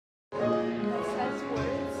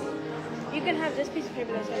You can have this piece of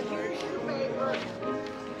paper that says yours.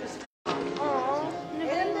 Aww.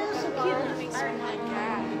 And that's so cute. That makes me my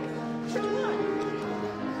cat.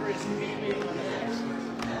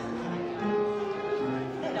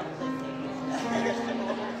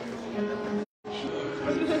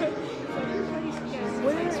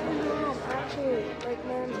 Where is your mom? Actually, like,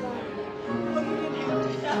 mom's mom.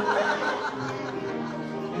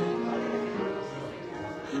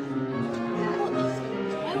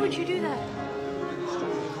 Why would you do that?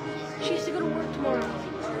 She has to go to work tomorrow.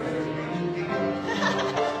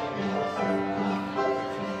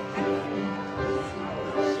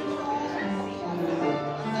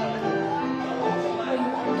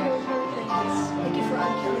 Thank you for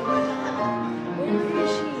unkilling me. Where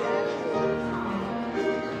is she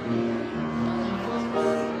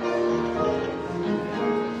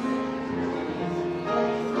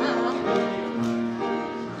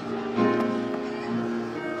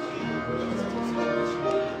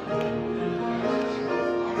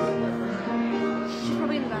She's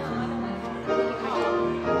probably in the bathroom.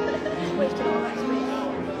 Just wasted all that space.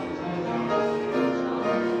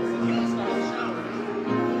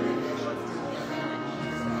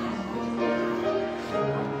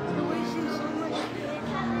 You're wasting so much.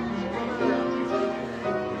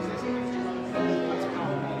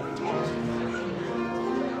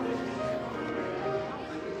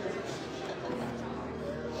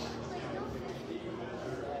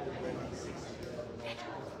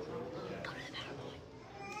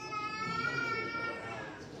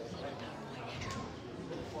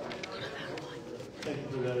 Thank you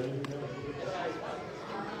for that.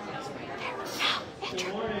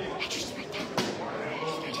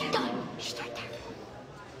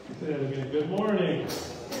 Good morning.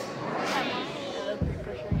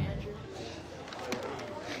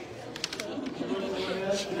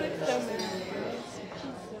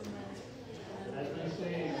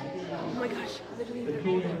 Oh my gosh, literally. The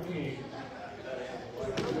king and queen.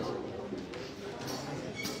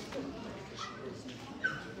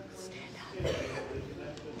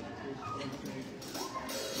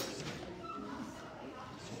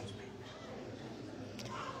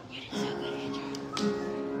 You did so good, Andrew.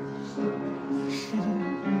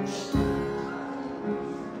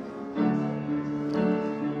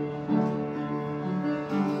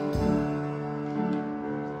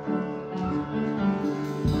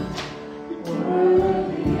 Word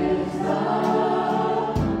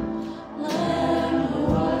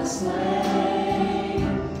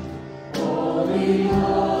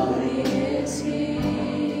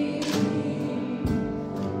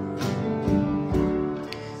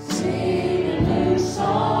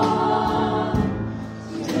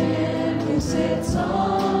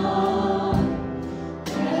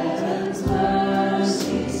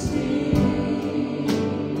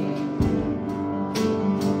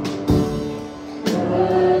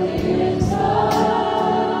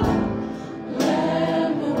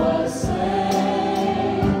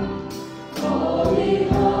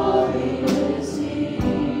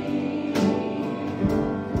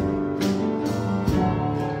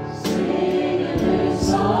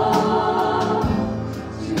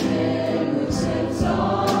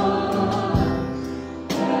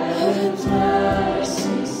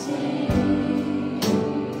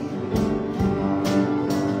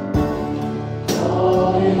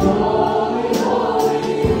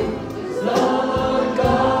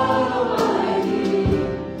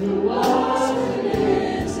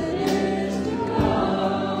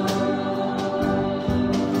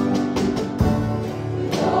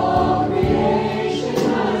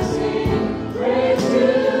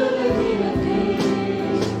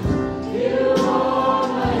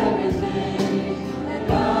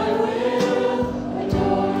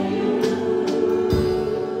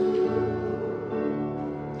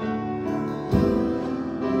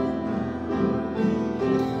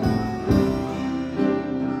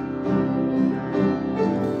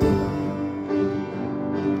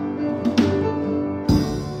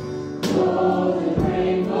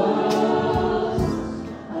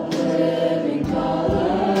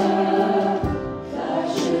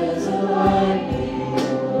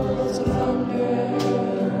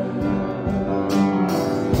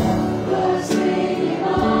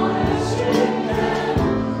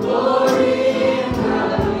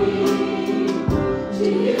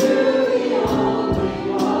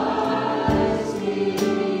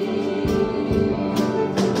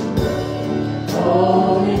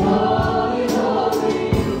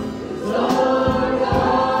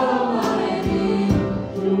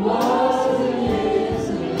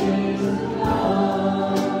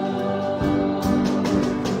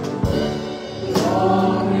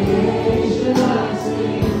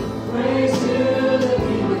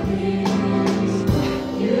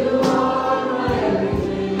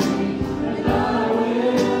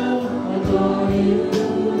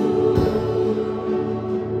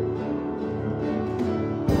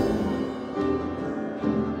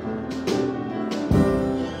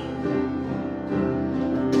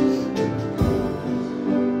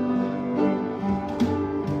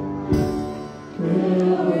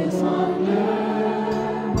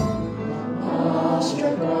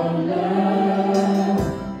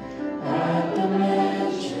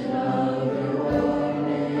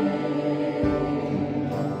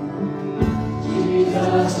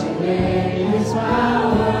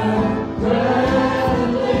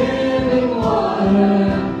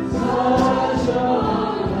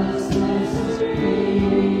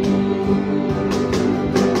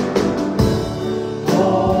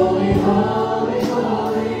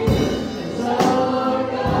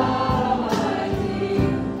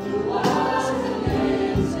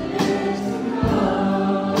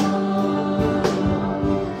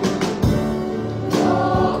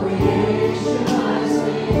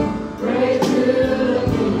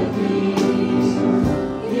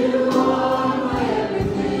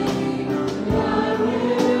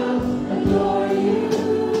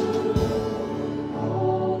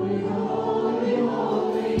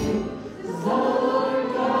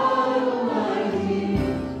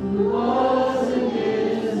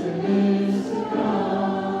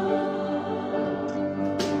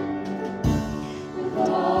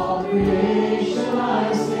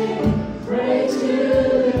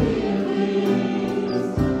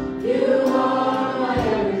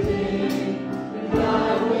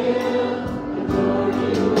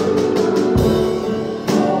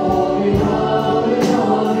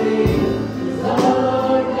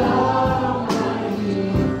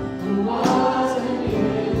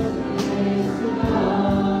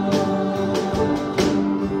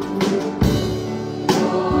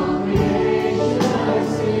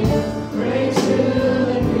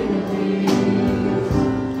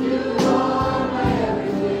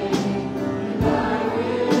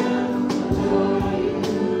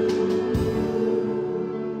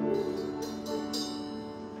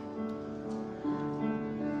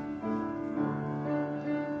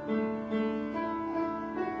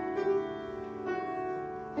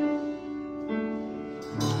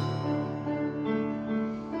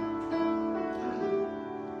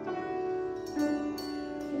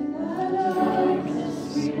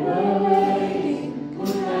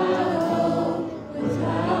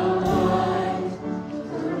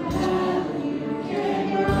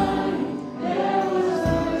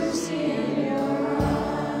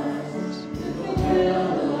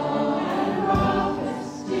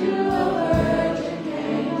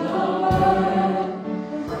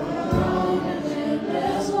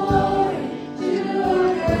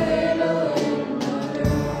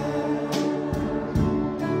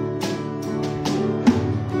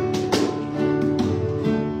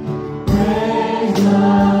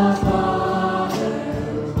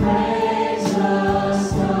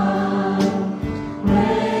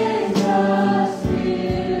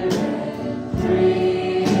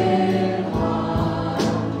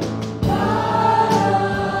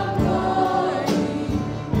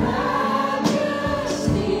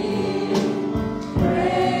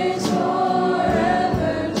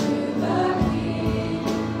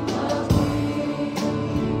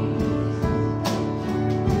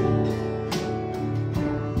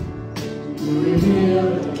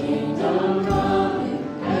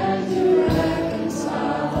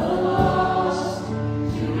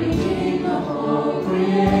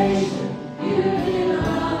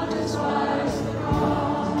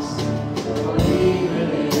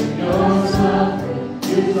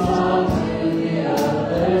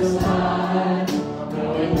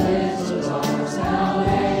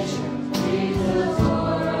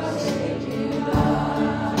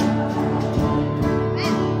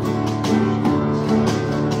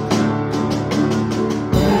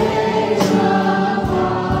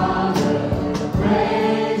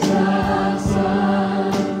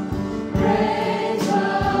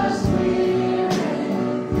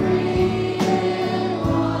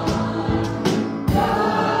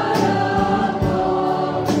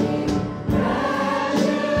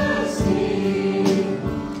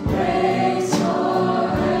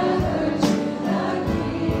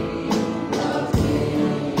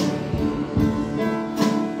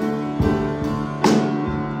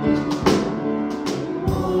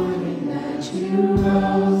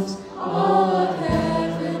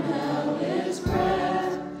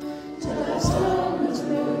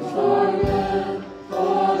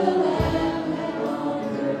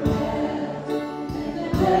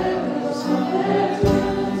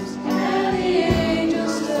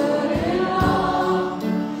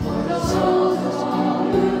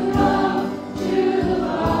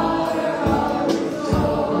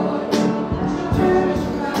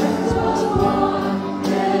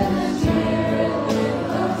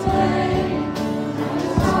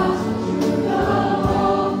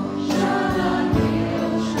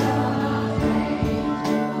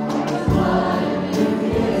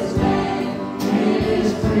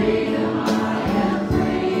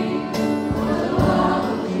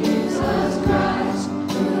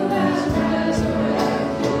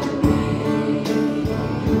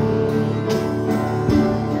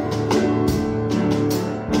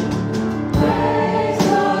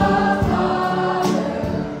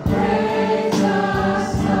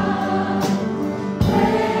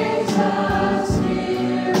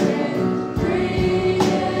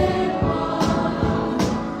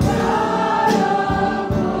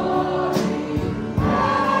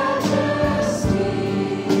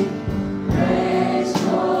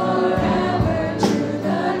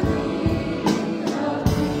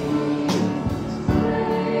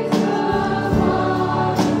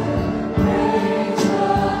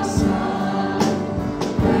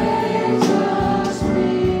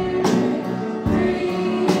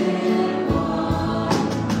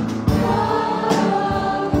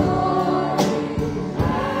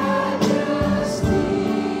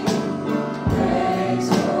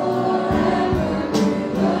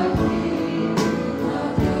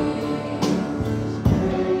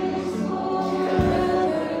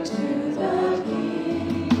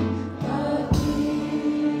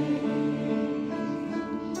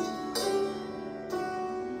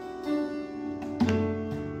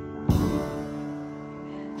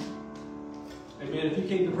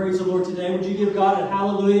praise the Lord today? Would you give God a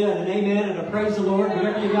hallelujah and an amen and a praise the Lord?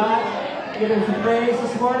 Whatever you got, give him some praise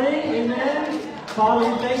this morning. Amen.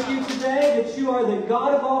 Father, we thank you today that you are the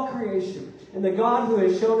God of all creation and the God who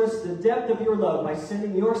has shown us the depth of your love by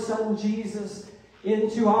sending your Son Jesus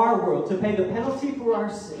into our world to pay the penalty for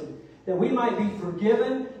our sin, that we might be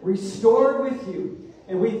forgiven, restored with you.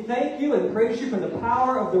 And we thank you and praise you for the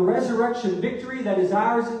power of the resurrection victory that is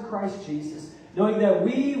ours in Christ Jesus, knowing that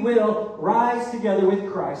we will rise together with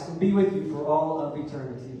Christ and be with you for all of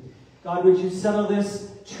eternity. God, would you settle this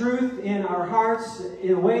truth in our hearts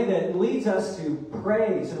in a way that leads us to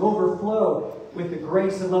praise and overflow with the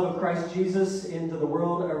grace and love of Christ Jesus into the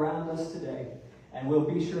world around us today. And we'll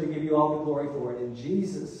be sure to give you all the glory for it in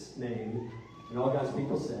Jesus' name. And all God's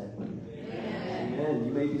people said, Amen. Amen.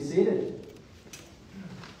 You may be seated.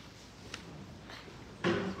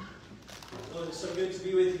 Well, it's so good to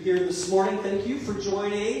be with you here this morning. Thank you for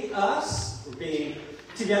joining us, for being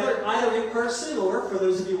together either in person or for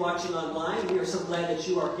those of you watching online. We are so glad that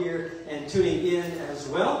you are here and tuning in as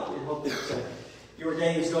well. And hope that your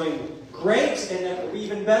day is going great and that it will be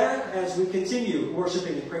even better as we continue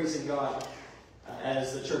worshiping and praising God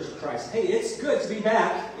as the Church of Christ. Hey, it's good to be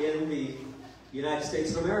back in the United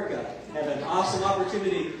States of America. I had an awesome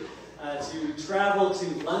opportunity to travel to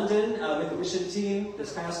London with the mission team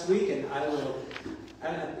this past week, and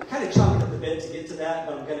I'm kind of chomping at the bit to get to that,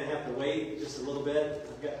 but I'm going to have to wait just a little bit.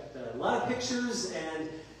 I've got a lot of pictures, and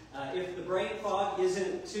if the brain fog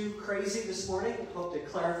isn't too crazy this morning, I hope to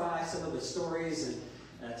clarify some of the stories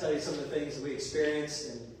and tell you some of the things that we experienced.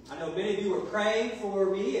 And I know many of you were praying for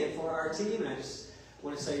me and for our team, and I just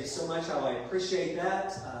want to say so much how I appreciate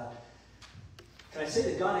that. Can I say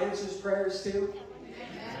that God answers prayers too?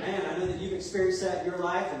 Man, I know that you've experienced that in your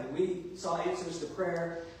life, and we saw answers to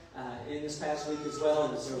prayer in this past week as well,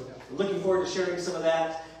 and so I'm looking forward to sharing some of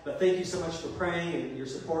that. But thank you so much for praying and your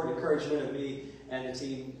support and encouragement of me and the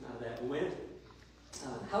team that went.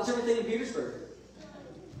 How's everything in Petersburg?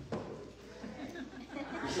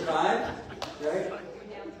 You survived, right?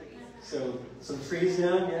 So some trees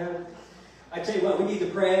down, yeah. I tell you what, we need to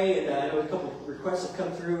pray, and I know a couple of requests have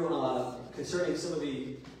come through concerning some of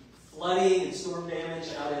the flooding and storm damage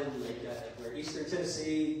out in where Eastern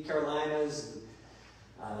Tennessee, Carolinas,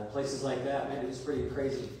 and places like that. Man, it was pretty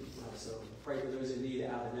crazy. So pray for those in need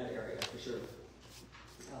out in that area for sure.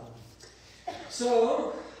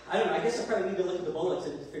 So I don't know. I guess I probably need to look at the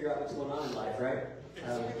bulletin to figure out what's going on in life, right?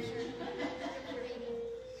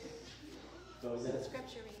 What was that?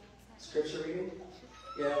 Scripture reading. Scripture reading?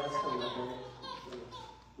 Yeah, that's coming up there.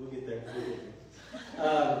 We'll get there.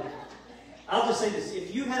 I'll just say this.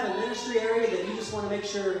 If you have a ministry area that you just want to make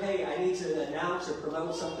sure, hey, I need to announce or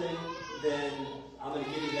promote something, then I'm going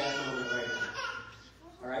to give you that moment right now.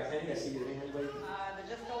 All right, Penny, I see your hand waving. The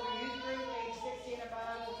Just Over Youth Group, age 16 and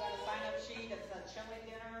above, we've got a sign-up sheet. It's a chili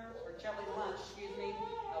dinner, or chili lunch, a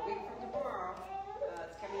week from tomorrow.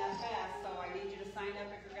 It's coming up fast, so I need you to sign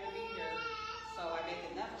up if you're going to be here. So I make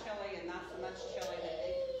enough chili and not so much chili that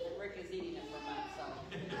Rick is eating it for months. So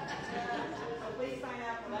please sign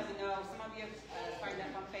up and let me know. Some of you signed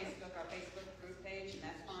up on Facebook, our Facebook group page, and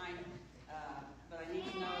that's fine. But I need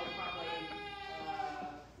to know probably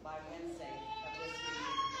by Wednesday of this week,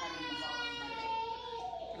 coming the following Monday,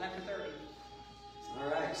 11:30. All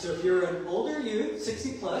right. So if you're an older youth,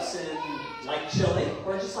 60 plus, and like chili,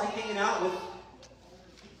 or just like hanging out with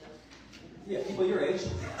people your age,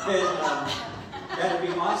 then that would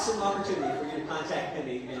be an awesome opportunity for you to contact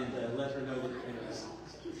Penny and let her know that you're interested.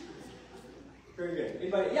 Very good.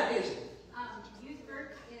 Anybody? Yeah, Angie. Youth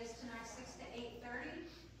group is tonight 6 to 8:30.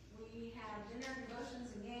 We have dinner, devotions,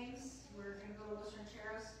 and games. We're going to go to Los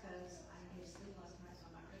Rancheros because I need to sleep last night, so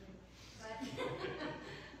I'm not cooking.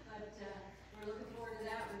 But we're looking forward to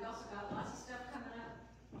that. We've also got lots of stuff coming up.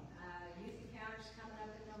 Youth encounters coming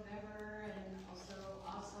up in November, and also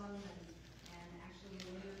awesome and actually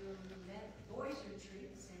a new boys retreat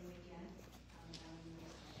the same weekend.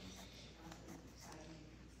 Exciting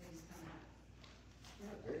things coming up.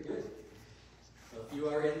 Yeah, very good. So if you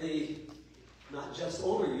are in the not just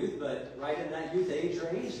older youth, but right in that youth age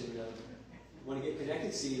range, and want to get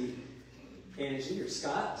connected, see Angie or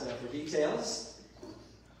Scott for details.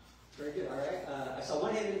 Very good. All right. I saw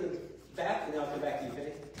one hand in the back, and then I'll come back to you,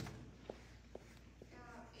 Penny.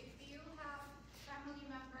 If you have family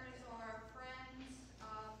members or friends,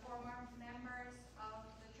 former members of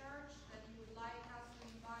the church that you would like us to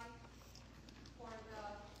invite for the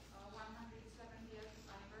 170th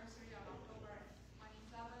anniversary on October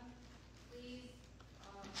 27th, please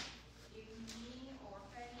give me or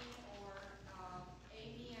Penny or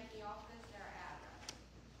Amy at the office their address.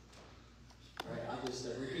 All right. I'll just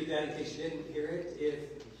repeat that in case you didn't hear it. If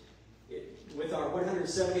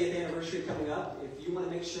 170th anniversary coming up. If you want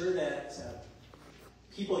to make sure that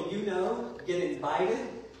people you know get invited,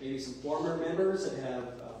 maybe some former members that have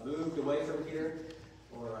moved away from here,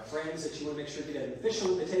 or friends that you want to make sure get an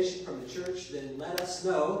official invitation from the church, then let us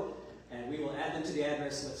know, and we will add them to the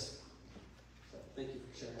address list. So, thank you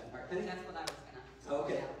for sharing that. All right, Penny? That's what I was going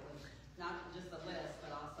to. Okay. Not just the list,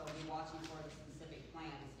 but also be watching for the specific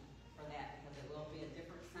plans for that, because it will be a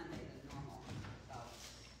different Sunday than normal. So,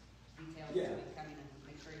 details will be coming, and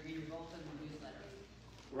make sure you read your bulletin and newsletter.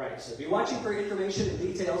 Right, so be watching for information and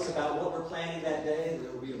details about what we're planning that day.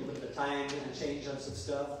 There will be a little bit of time and change on some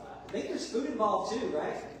stuff. I think there's food involved too,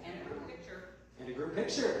 right? And a group picture. And a group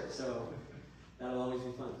picture, so that'll always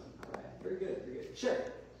be fun. All right, very good, very good. Sure.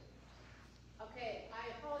 Okay,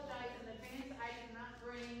 I apologize in advance. I did not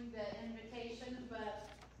bring the invitation, but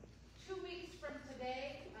 2 weeks from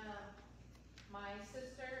today, my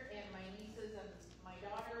sister and my nieces and my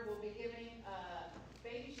daughter will be giving a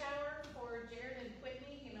baby shower for Jared and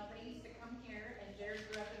Whitney. You know, they used to come here, and Jared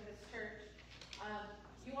grew up in this church.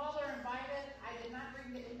 You all are invited. I did not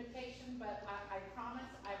bring the invitation, but I promise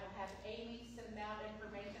I will have Amy send out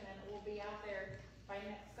information, and it will be out there by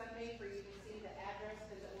next Sunday for you to see the address,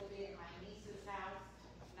 because it will be at my niece's house,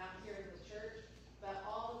 not here in the church. But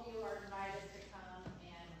all of you are invited to come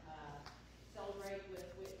and celebrate with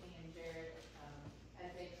Whitney and Jared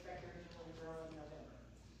as they expect their new little girl in November.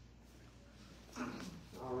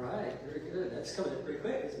 All right, very good. That's coming up pretty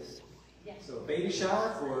quick, isn't it? Yes. So baby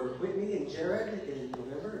shower for Whitney and Jared in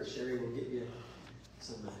November. Sherry will get you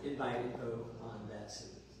some invite info on that soon.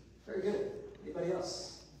 Very good. Anybody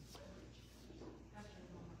else?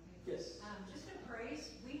 Yes. Just a praise.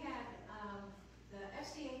 We had the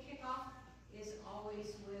FCA kickoff is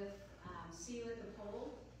always with See You at the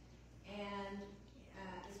Pole, and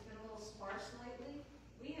it's been a little sparse lately.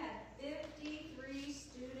 We had 53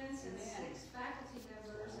 students and 6 faculty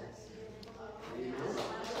members at See You at the Pole.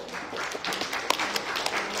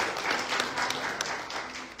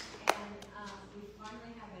 And we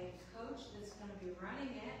finally have a coach that's going to be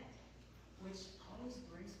running it, which always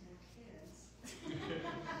brings more kids.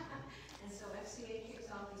 And so FCA kicks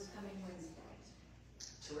off this coming Wednesday.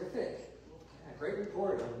 Terrific. Yeah, great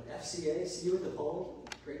report on FCA. See you at the poll.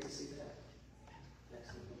 Great to see that.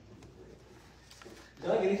 Excellent.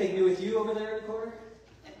 Doug, anything new with you over there in the corner?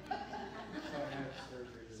 I had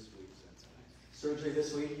surgery this week. Surgery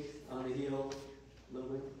this week on the heel, a little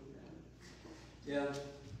bit. Yeah.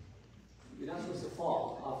 You're not supposed to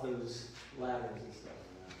fall off those ladders and stuff.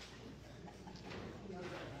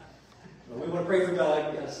 Well, we want to pray for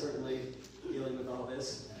Doug, certainly dealing with all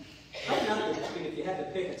this. Probably not, I mean, if you had to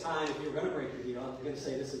pick a time, if you were going to break your heel, I'm going to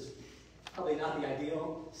say this is probably not the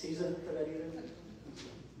ideal season for that either.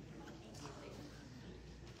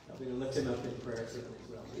 I'm going to lift him up in prayer certainly as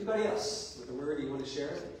well. Anybody else with a word you want to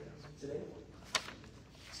share today?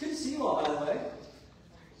 It's good to see you all, by the way.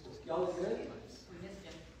 Y'all look good. We missed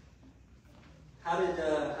you. How did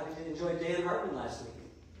you enjoy Dan Hartman last week?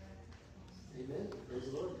 Amen. Praise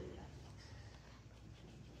the Lord.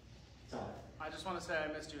 Tyler. I just want to say I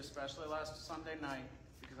missed you especially last Sunday night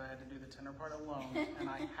because I had to do the tenor part alone, and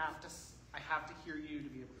I have to hear you to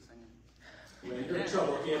be able to sing it. Well, you're in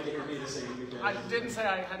trouble if you have to hear me to sing it. I didn't say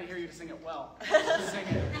I had to hear you to sing it well. Just sing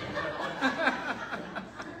it.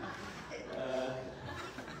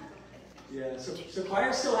 Yeah, so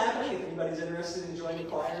choir's still happening. If anybody's interested in joining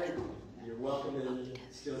choir, you're welcome to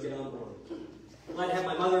still get on board. I'm glad to have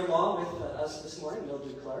my mother-in-law with us this morning,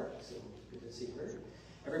 Mildred Clark. So good to see her.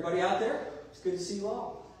 Everybody out there, it's good to see you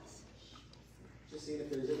all. Just seeing if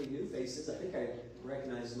there's any new faces. I think I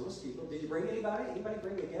recognize most people. Did you bring anybody? Anybody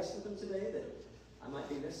bring a guest with them today that I might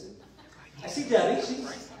be missing? I see Debbie.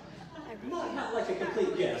 She's not like a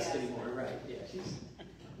complete guest anymore, right? Yeah, she's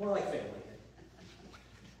more like family.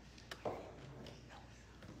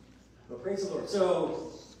 Well, praise the Lord.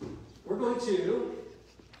 So we're going to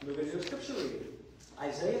move into a scripture reading.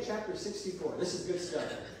 Isaiah chapter 64. This is good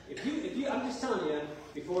stuff. If you, I'm just telling you,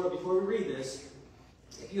 before we read this,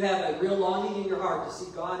 if you have a real longing in your heart to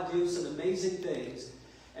see God do some amazing things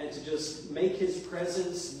and to just make His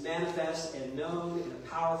presence manifest and known in a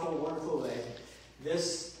powerful, wonderful way,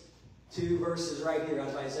 this 2 verses right here out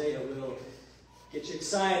of Isaiah will get you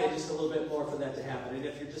excited just a little bit more for that to happen. And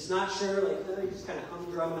if you're just not sure, like you're just kind of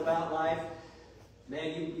humdrumming about life,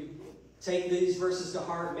 man, you take these verses to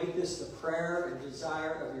heart, make this the prayer and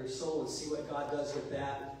desire of your soul, and see what God does with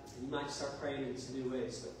that. And you might start praying in some new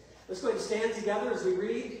ways. But let's go ahead and stand together as we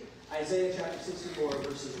read Isaiah chapter 64,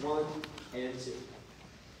 verses 1 and 2.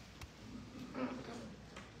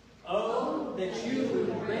 Oh, that you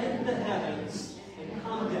would rend the heavens and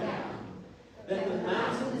come down, that the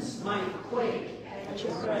mountains might quake at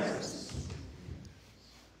your presence.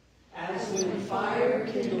 As when fire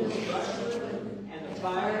kindles brushwood, and the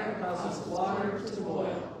fire causes water to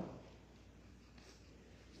boil,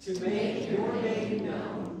 to make your name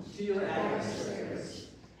known to your adversaries,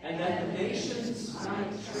 and that the nations might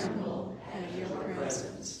tremble at your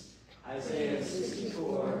presence. Isaiah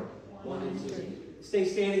 64, 1 and 2. Stay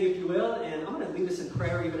standing if you will, and I'm going to lead us in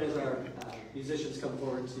prayer even as our musicians come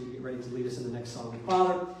forward to get ready to lead us in the next song.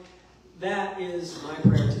 Father, that is my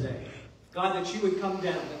prayer today. God, that you would come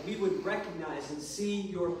down, that we would recognize and see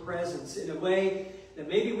your presence in a way that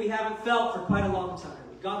maybe we haven't felt for quite a long time.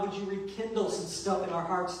 God, would you rekindle some stuff in our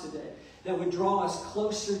hearts today that would draw us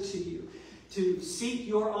closer to you, to seek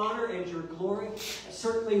your honor and your glory,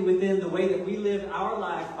 certainly within the way that we live our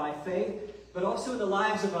life by faith, but also in the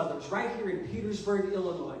lives of others, right here in Petersburg,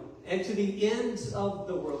 Illinois, and to the ends of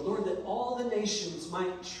the world. Lord, that all the nations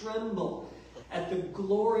might tremble at the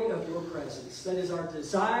glory of your presence. That is our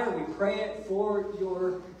desire. We pray it for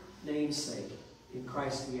your name's sake. In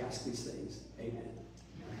Christ we ask these things. Amen.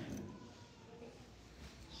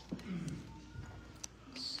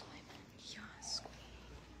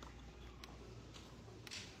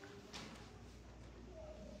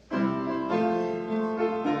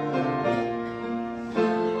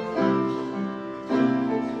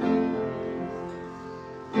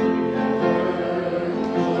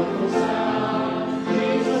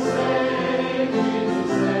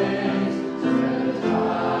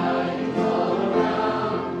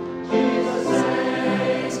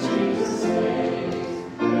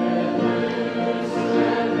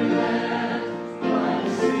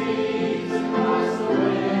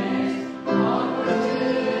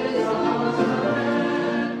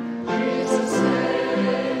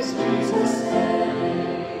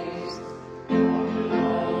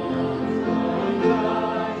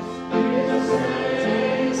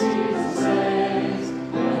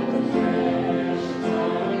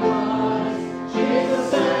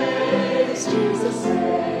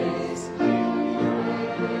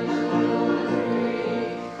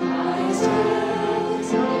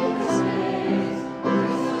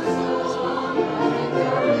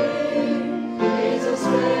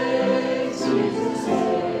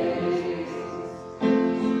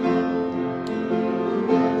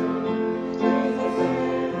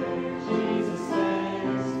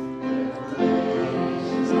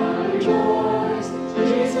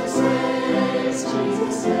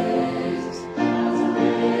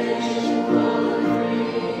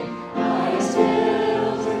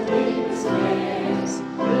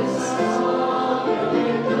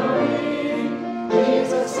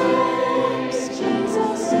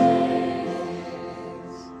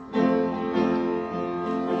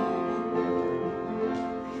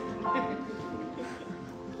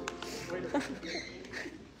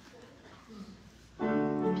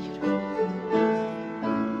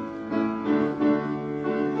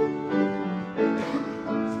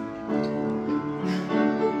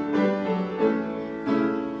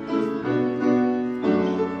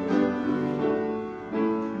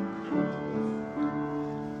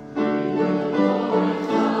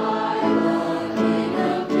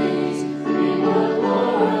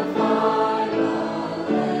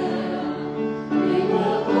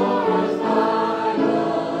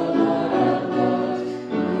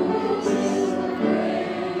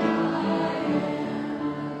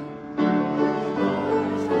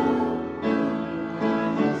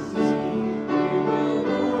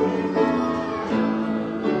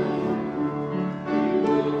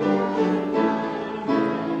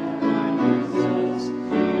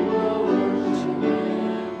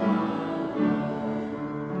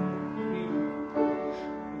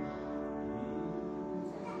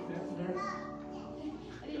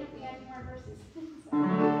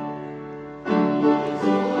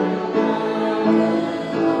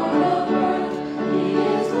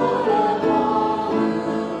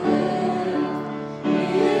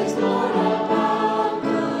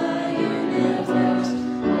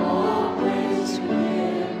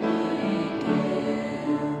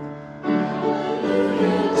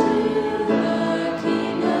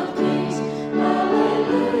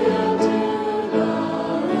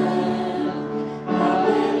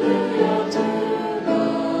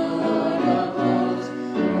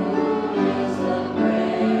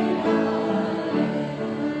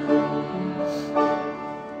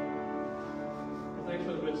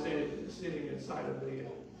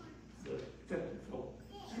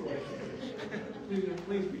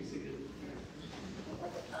 Please be seated.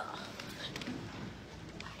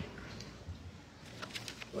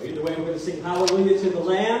 Well, either way, we're going to sing hallelujah to the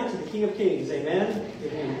Lamb, to the King of Kings. Amen.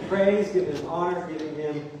 Give him praise, give him honor, give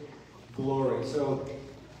him glory. So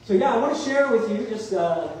yeah, I want to share with you just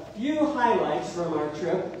a few highlights from our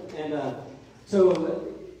trip. And so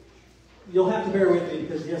you'll have to bear with me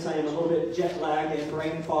because, yes, I am a little bit jet lagged and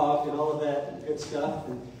brain fogged and all of that good stuff.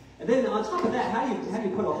 And then on top of that, how do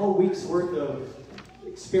you put a whole week's worth of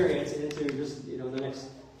experience into just, the next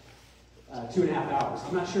 2.5 hours?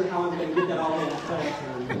 I'm not sure how I'm going to get that all in,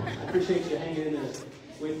 but I appreciate you hanging in there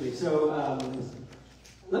with me. So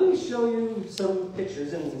let me show you some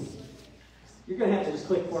pictures, and you're going to have to just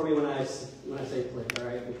click for me when I say click, all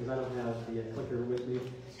right? Because I don't have the clicker with me,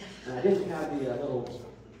 and I didn't have the little.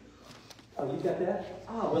 Oh, you got that?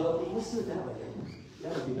 Oh, well, let's do it that way.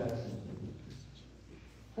 That would be better.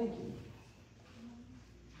 Thank you.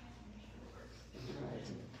 All right.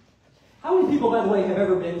 How many people, by the way, have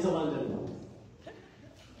ever been to London?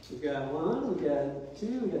 We've got 1, we've got 2,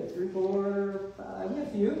 we've got 3, 4, 5, we got a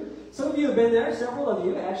few. Some of you have been there, several of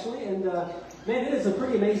you actually, and man, it is a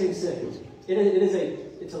pretty amazing city.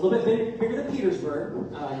 It's a little bit bigger than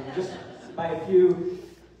Petersburg, just by a few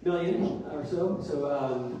million or so. So,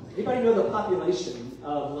 anybody know the population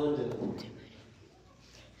of London?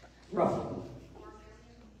 Roughly.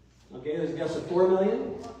 Okay, there's a guess of 4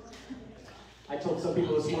 million. I told some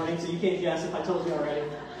people this morning, so you can't guess if I told you already.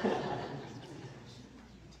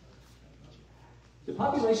 The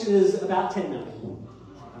population is about 10 million,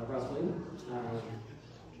 roughly.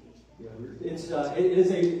 It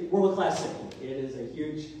is a world-class city. It is a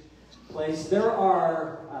huge place. There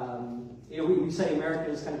are, we say America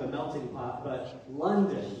is kind of a melting pot, but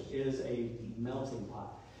London is a melting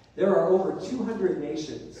pot. There are over 200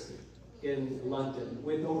 nations in London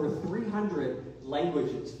with over 300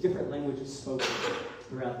 languages, different languages spoken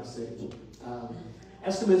throughout the city.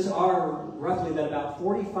 Estimates are roughly that about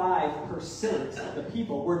 45% of the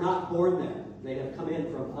people were not born there. They have come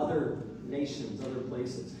in from other nations, other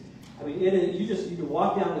places. I mean, you can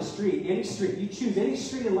walk down the street, any street, you choose any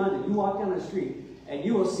street in London, you walk down the street, and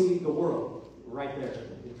you will see the world right there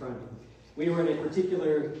in front of you. We were in a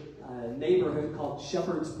particular neighborhood called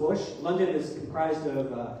Shepherd's Bush. London is comprised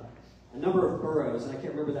of a number of boroughs, and I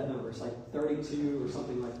can't remember that number. It's like 32 or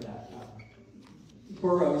something like that.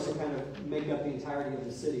 Boroughs that kind of make up the entirety of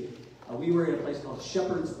the city. We were in a place called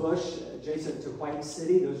Shepherd's Bush, adjacent to White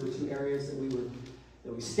City. Those were 2 areas that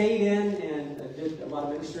we stayed in and did a lot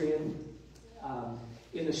of ministry in.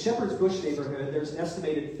 In the Shepherd's Bush neighborhood, there's an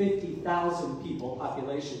estimated 50,000 people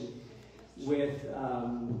population. With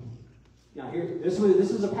now here, this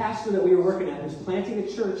was a pastor that we were working at who's planting a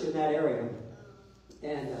church in that area,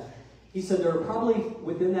 and he said there are probably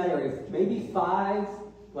within that area maybe 5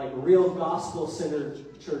 like real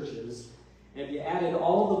gospel-centered churches. And if you added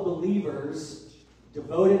all the believers,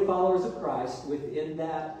 devoted followers of Christ within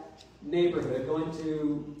that neighborhood, going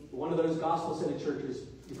to one of those gospel-centered churches,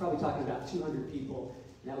 you're probably talking about 200 people,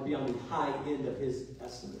 and that would be on the high end of his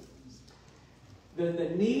estimate.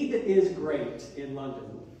 The need is great in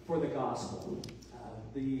London for the gospel.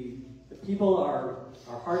 The people are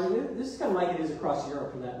hard. This is kind of like it is across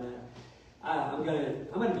Europe, for that matter. I'm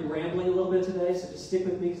gonna be rambling a little bit today, so just stick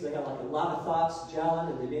with me because I got like a lot of thoughts gelling,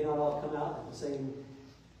 and they may not all come out at the same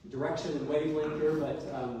direction and wavelength here. But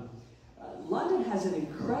London has an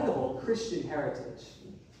incredible Christian heritage.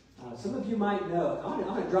 Some of you might know. I'm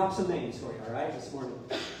gonna drop some names for you, all right, this morning.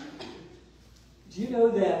 Do you know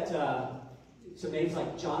that some names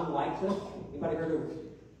like John Wycliffe? Anybody heard of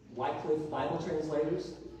Wycliffe Bible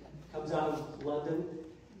translators? Comes out of London.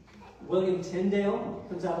 William Tyndale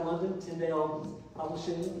comes out of London. Tyndale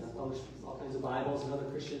Publishing, published all kinds of Bibles and other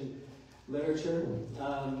Christian literature.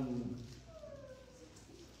 How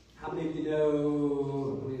many of you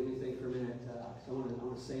know? Let me think for a minute. I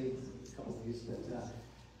want to save a couple of these, but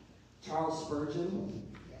Charles Spurgeon,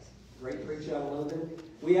 great preacher out of London.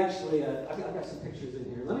 We actually, I've got some pictures in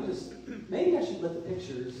here. Maybe I should let the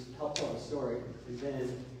pictures help tell the story, and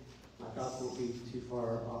then my thoughts won't be too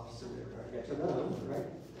far off center. All right, turn that on, right?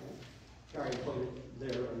 Sorry, I put it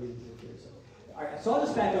there. All right, so I'll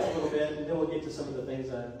just back up a little bit, and then we'll get to some of the things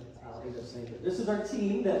I'll end up saying. This is our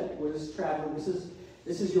team that was traveling.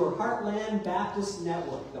 This is your Heartland Baptist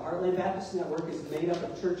Network. The Heartland Baptist Network is made up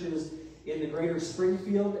of churches in the greater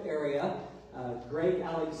Springfield area. Greg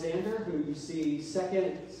Alexander, who you see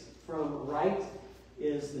second from right,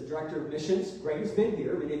 is the Director of Missions. Greg has been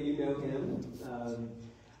here. Many of you know him.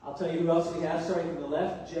 I'll tell you who else we have. Starting from the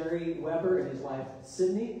left, Jerry Weber and his wife,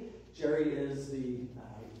 Sydney. Jerry is the,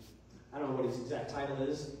 I don't know what his exact title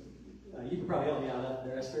is. You can probably help me out up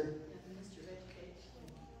there, Esther.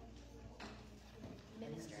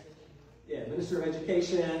 Minister of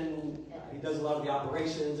Education. He does a lot of the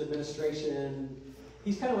operations, administration.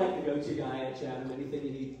 He's kind of like the go-to guy at Chatham. Anything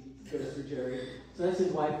you need goes for Jerry. So that's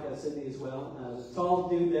his wife, Sydney, as well. The tall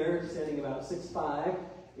dude there, standing about 6'5",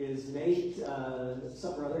 is Nate,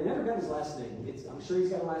 something or other. I never got his last name. I'm sure he's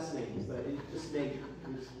got a last name, but it's just Nate.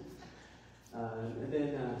 And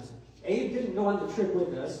then Abe didn't go on the trip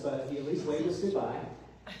with us, but he at least waved us goodbye.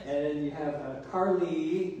 And you have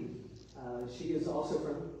Carly. She is also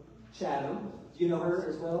from Chatham. Do you know her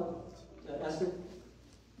as well, Esther?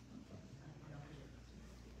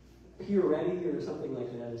 Puretti or something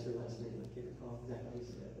like that is her last name. I can't recall exactly how you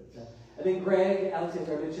say that. But, and then Greg,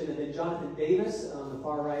 Alexander I mentioned, and then Jonathan Davis on the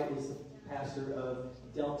far right is the pastor of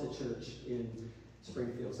Delta Church in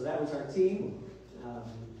Springfield. So that was our team.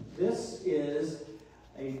 This is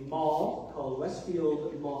a mall called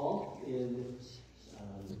Westfield Mall in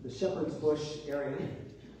the Shepherd's Bush area.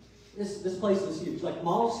 This place is huge. Like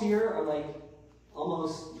malls here are like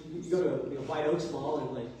almost, you go to White Oaks Mall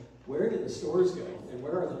and like, where did the stores go? And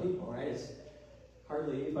where are the people, right? It's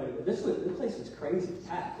hardly anybody. But this place was crazy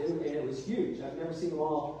packed, and it was huge. I've never seen a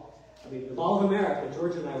mall. I mean, the Mall of America,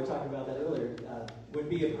 Georgia and I were talking about that earlier, would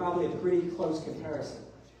be probably a pretty close comparison.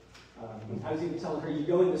 I was even telling her, you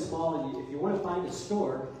go in this mall, and if you want to find a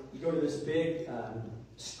store, you go to this big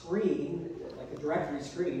screen, like a directory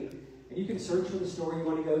screen, and you can search for the store you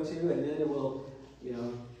want to go to, and then it will,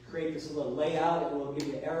 create this little layout. It will give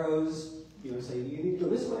you arrows, say you need to go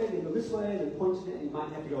this way, then go this way, and then point you down. You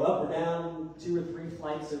might have to go up or down 2 or 3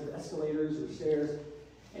 flights of escalators or stairs,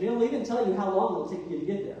 and it'll even tell you how long it'll take you to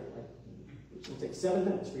get there. Like, it'll take 7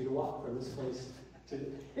 minutes for you to walk from this place to.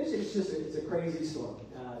 It's a crazy store,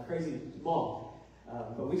 crazy mall.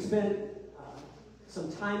 But we spent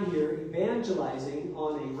some time here evangelizing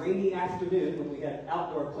on a rainy afternoon when we had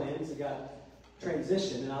outdoor plans that got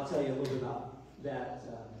transitioned, and I'll tell you a little bit about that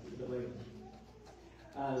a bit later.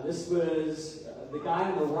 This was the guy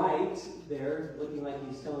on the right there, looking like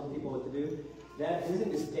he's telling people what to do. His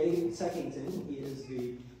name is Dave Seckington. He is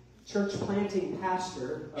the church planting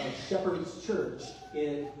pastor of Shepherd's Church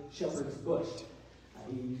in Shepherd's Bush.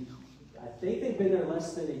 I think they've been there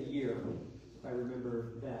less than a year, if I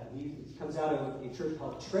remember that. He comes out of a church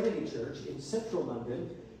called Trinity Church in central London.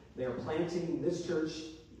 They are planting this church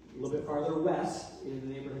a little bit farther west in the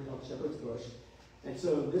neighborhood called Shepherd's Bush. And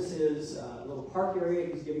so this is a little park area.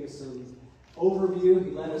 He's giving us some overview.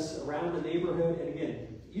 He led us around the neighborhood. And again,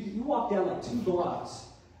 you walk down like 2 blocks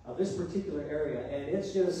of this particular area, and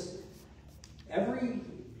it's just every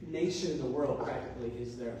nation in the world practically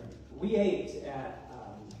is there. We ate at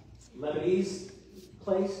Lebanese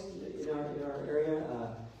place in our area.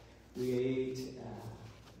 We ate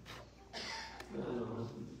I don't know,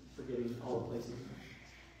 I'm forgetting all the places.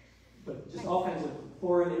 But just all kinds of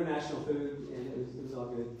foreign, international food, and it was all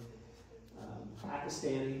good.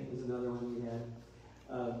 Pakistani was another one we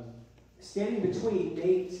had. Standing between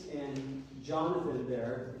Nate and Jonathan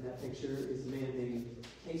there in that picture is a man named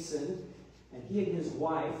Kason, and he and his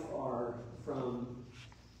wife are from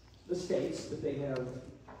the States, but they have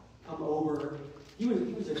come over. He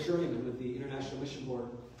was a journeyman with the International Mission Board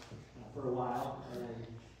for a while, and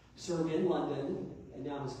served in London, and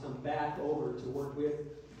now has come back over to work with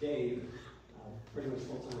Dave pretty much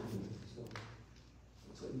full time. So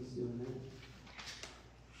that's what he's doing there.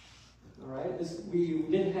 All right. We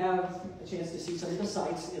did have a chance to see some of the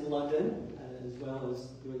sites in London, as well as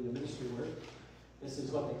doing the ministry work. This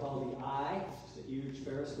is what they call the Eye. It's a huge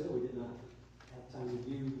Ferris wheel. We did not have time to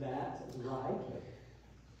do that as a ride, but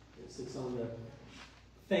it sits on the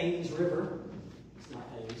Thames River. It's not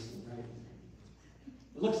Thames, right?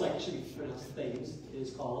 It looks like it should be pronounced Thames. It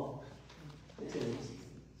is called the Thames.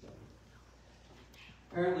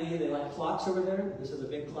 Apparently, they like clocks over there. This is a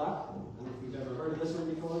big clock. I don't know if you've ever heard of this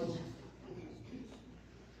one before.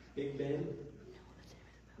 Big Ben.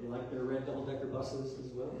 They like their red double-decker buses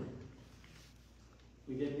as well.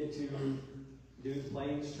 We did get to do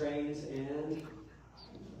planes, trains, and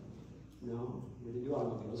no, we didn't do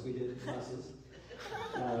automobiles. We did buses.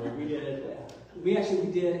 We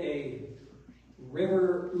did a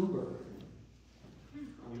river Uber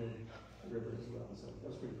on the river as well. So that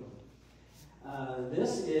was pretty cool.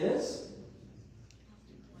 This is,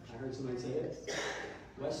 I heard somebody say it,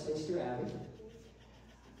 Westminster Abbey.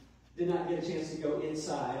 Did not get a chance to go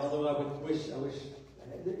inside, although I wish,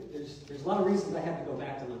 there's a lot of reasons I have to go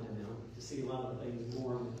back to London now to see a lot of the things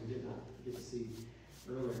more that we did not get to see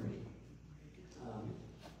earlier.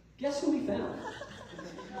 Guess who we found?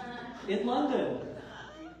 In London.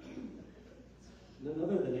 None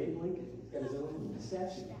other than Abe Lincoln. He's got his own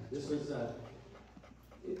statue. This was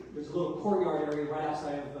there's a little courtyard area right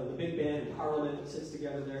outside of the Big Ben and Parliament that sits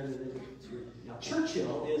together there. Now,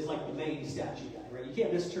 Churchill is like the main statue guy, right? You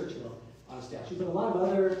can't miss Churchill on a statue, but a lot of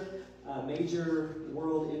other major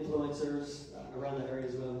world influencers around that area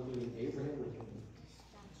as well, including Abraham Lincoln.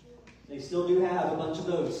 They still do have a bunch of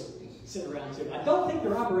those sitting around too. I don't think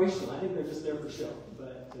they're operational. I think they're just there for show.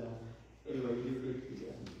 But anyway, you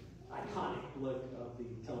get the iconic look of the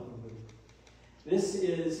telephone booth. This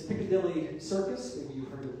is Piccadilly Circus, if you've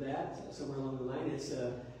heard of that, somewhere along the line. It's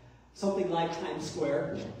something like Times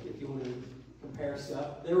Square, if you want to compare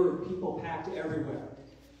stuff. There were people packed everywhere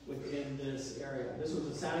within this area. This was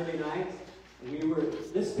a Saturday night.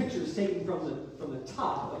 This picture is taken from the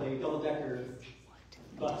top of a double-decker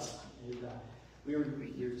bus. And we were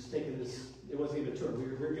just taking this, it wasn't even a tour, we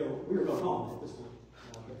were going home at this point.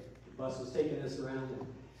 The bus was taking us around, and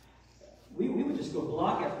we would just go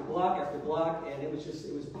block after block after block, and it was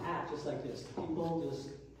packed just like this. People just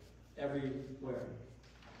everywhere.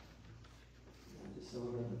 Just some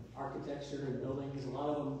of the architecture and buildings, a lot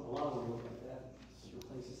of them look like that. Different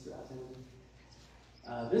places throughout town.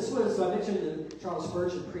 So I mentioned that Charles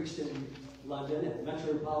Spurgeon preached in London at the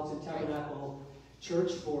Metropolitan Tabernacle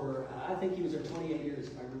Church for, I think he was there 28 years,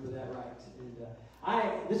 if I remember that right.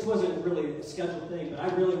 And this wasn't really a scheduled thing, but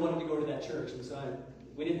I really wanted to go to that church. And so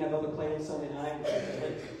we didn't have other plans Sunday night.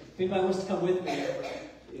 If anybody wants to come with me,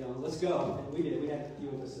 let's go. And we did. We had a few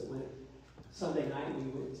of us that went Sunday night.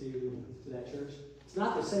 We went to that church. It's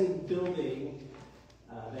not the same building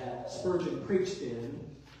that Spurgeon preached in,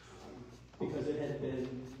 because it had been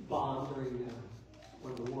bombed during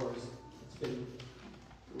one of the wars. It's been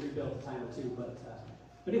rebuilt a time or two, but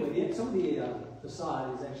anyway, some of the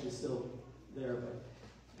facade is actually still there. But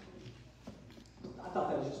I thought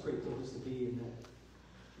that was just pretty cool, just to be in that.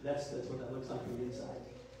 That's what that looks like from the inside.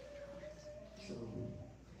 So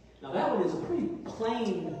now that one is a pretty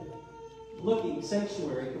plain-looking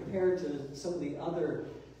sanctuary compared to some of the other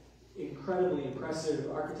incredibly impressive,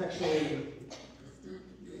 architecturally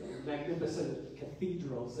magnificent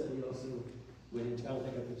cathedrals that we also went into. I don't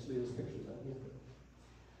think I've just made those pictures out here.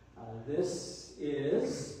 This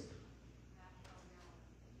is...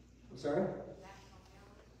 I'm sorry?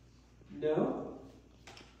 No.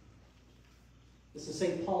 This is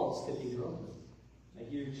St. Paul's Cathedral, a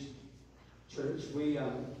huge church. We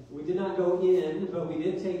did not go in, but we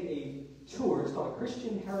did take a tour. It's called a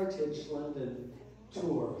Christian Heritage London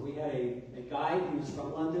Tour. We had a guide who's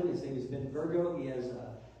from London. His name is Ben Virgo. He has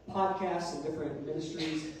podcasts and different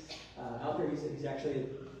ministries out there. He's actually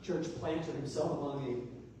a church planter himself among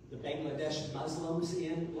the Bangladesh Muslims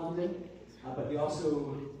in London. But he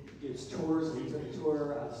also gives tours, and he took a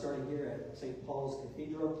tour starting here at St. Paul's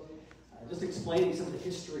Cathedral, just explaining some of the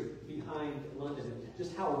history behind London and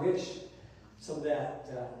just how rich some of that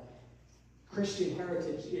Christian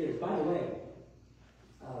heritage is. By the way,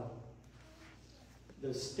 the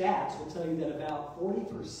stats will tell you that about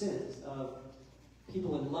 40% of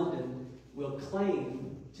people in London will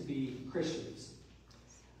claim to be Christians.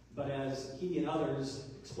 But as he and others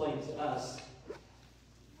explained to us,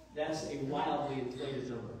 that's a wildly inflated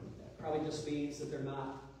number. That probably just means that they're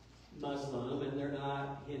not Muslim and they're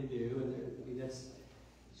not Hindu, and it's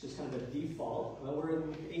just kind of a default. Well, we're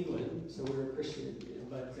in England, so we're a Christian,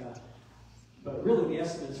 but really the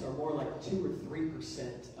estimates are more like 2 or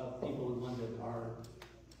 3% of people in London are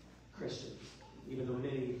Christians, even though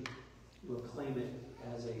many will claim it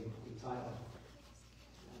as a title.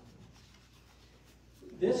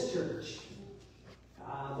 This church,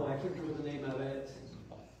 boy, I can't remember the name of it.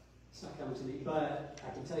 It's not coming to me, but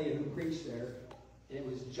I can tell you who preached there. And it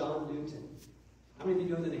was John Newton. How many of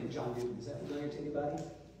you know the name John Newton? Is that familiar to anybody?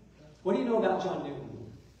 What do you know about John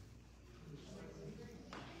Newton?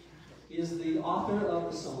 He is the author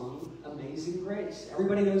of the song Amazing Grace.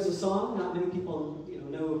 Everybody knows the song. Not many people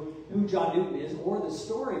know who John Newton is or the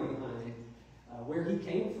story behind where he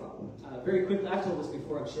came from. Very quickly, I've told this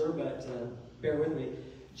before, I'm sure, but bear with me.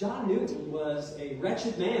 John Newton was a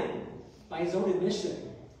wretched man by his own admission.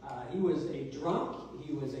 He was a drunk.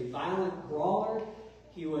 He was a violent brawler.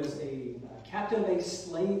 He was a captain of a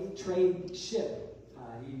slave trade ship.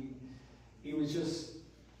 He was just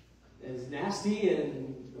as nasty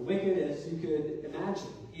and wicked as you could imagine.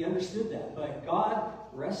 He understood that. But God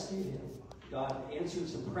rescued him. God answered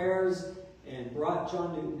some prayers and brought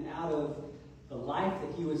John Newton out of the life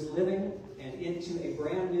that he was living and into a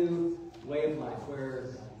brand new way of life where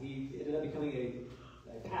he ended up becoming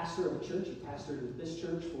a pastor of a church. He pastored this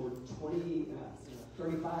church for 35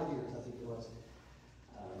 years, I think it was.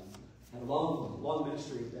 Had a long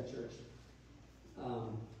ministry at that church.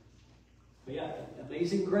 But yeah,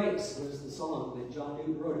 Amazing Grace was the song that John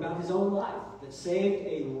Newton wrote about his own life that saved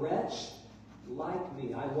a wretch like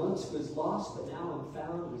me. I once was lost, but now I'm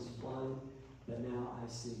found, was blind, but now I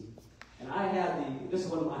see. And this is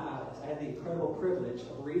one of my highlights, I had the incredible privilege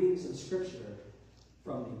of reading some scripture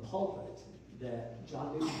from the pulpit that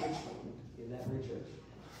John Newton preached from in that great church.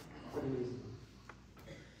 Pretty amazing.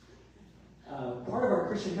 Part of our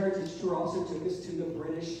Christian Heritage Tour also took us to the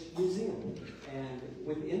British Museum. And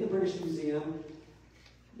within the British Museum,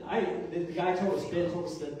 the guy told us, Ben told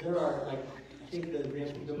us that there are I think the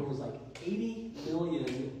number was 80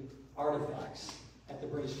 million artifacts at the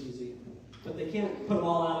British Museum. But they can't put them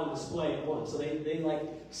all out on display at once. So they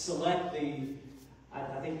select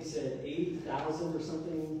I think he said 80,000 or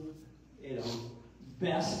something,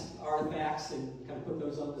 best artifacts and kind of put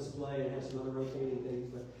those on display and have some other rotating things.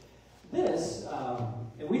 But this,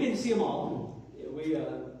 and we didn't see them all. We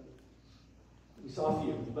saw a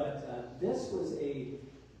few, but this was a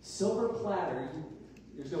silver platter.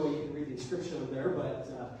 There's no way you can read the inscription over there, but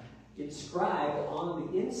inscribed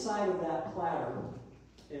on the inside of that platter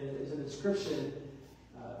is an inscription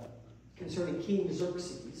concerning King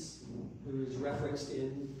Xerxes, who is referenced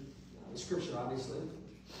in the scripture, obviously.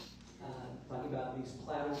 Talking about these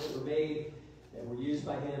platters that were made, that were used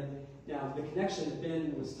by him. Now, the connection that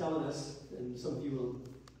Ben was telling us, and some of you will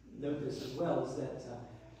note this as well, is that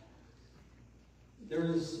there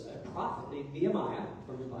is a prophet named Nehemiah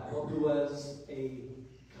from the Bible who was a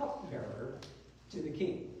cupbearer to the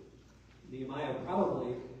king. Nehemiah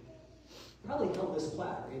probably held this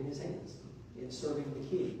platter in his hands in serving the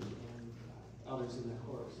king and others in that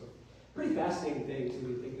court. So, pretty fascinating thing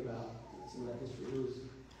to think about some of that history.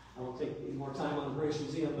 I won't take any more time on the British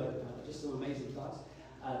Museum, but just some amazing thoughts.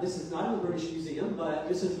 This is not in the British Museum, but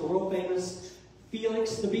this is the world-famous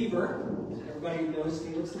Felix the Beaver. Everybody knows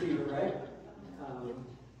Felix the Beaver, right?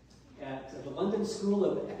 At the London School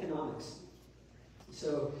of Economics.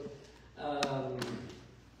 So,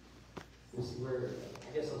 we'll see where,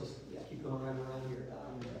 I guess I'll just keep going right around here.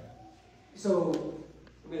 So,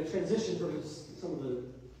 I'm going to transition from some of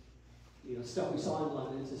the stuff we saw in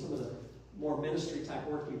London into some of the more ministry type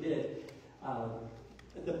work we did.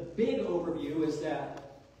 The big overview is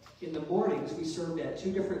that in the mornings we served at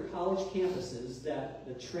 2 different college campuses that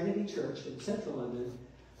the Trinity Church in Central London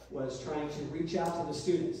was trying to reach out to the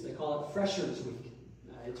students. They call it Freshers Week.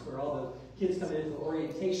 It's where all the kids come in for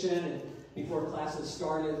orientation, and before classes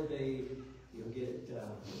started, they get their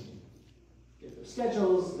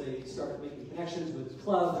schedules. They start making connections with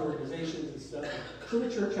clubs, organizations, and stuff. So the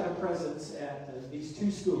church had a presence at these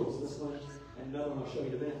 2 schools, this one and another one I'll show you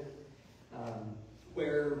in a minute,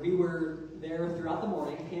 where we were there throughout the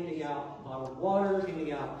morning handing out bottled water,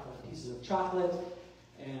 handing out pieces of chocolate,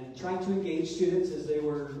 and trying to engage students as they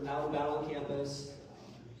were out and about on campus,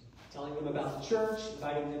 telling them about the church,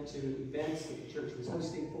 inviting them to events that the church was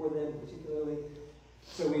hosting for them particularly.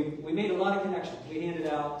 So we made a lot of connections. We handed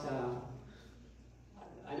out,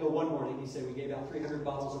 I know one morning he said we gave out 300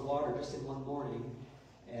 bottles of water just in one morning,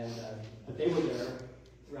 and but they were there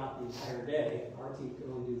throughout the entire day. Our team could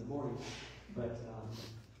only do the morning, but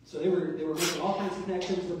so they were making all kinds of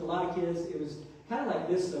connections with a lot of kids. It was kind of like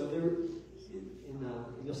this though.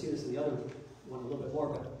 You'll see this in the other one a little bit more,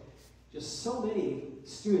 but just so many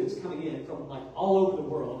students coming in from all over the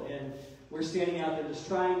world, and we're standing out there just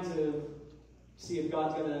trying to see if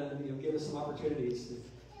God's going to give us some opportunities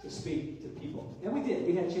to speak to people. And we did.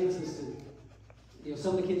 We had chances to,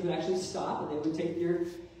 some of the kids would actually stop and they would take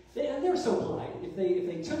they were so polite. If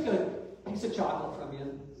they took a piece of chocolate from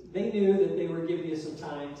you, they knew that they were giving you some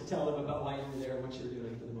time to tell them about why you were there and what you were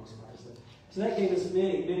doing for the most part. So that gave us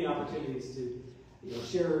many, many opportunities to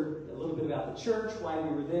share a little bit about the church, why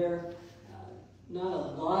we were there. Not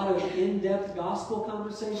a lot of in-depth gospel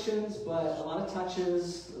conversations, but a lot of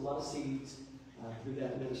touches, a lot of seeds through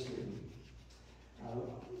that ministry.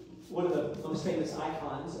 One of the most famous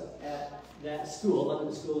icons at that school,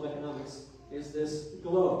 London School of Economics, is this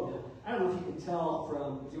globe. Now, I don't know if you can tell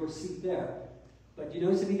from your seat there, but do you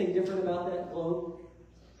notice anything different about that globe?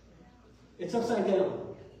 It's upside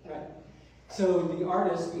down, right? So the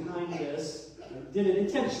artist behind this did it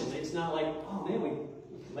intentionally. It's not like, oh man, we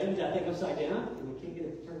landed that thing upside down and we can't get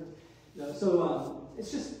it turned. No, so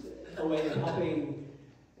it's just a way of helping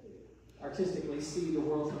artistically see the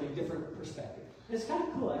world from a different perspective. It's kind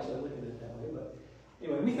of cool actually looking at it that way. But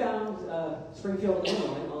anyway, we found Springfield,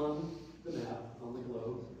 Illinois on the map, on the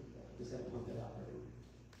globe. Just had to point that out there.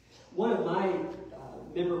 One of my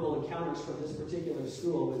memorable encounters from this particular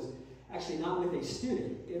school was actually not with a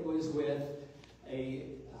student. It was with a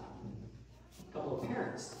couple of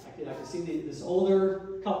parents. I could see this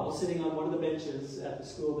older couple sitting on one of the benches at the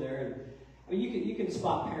school there. And I mean, you can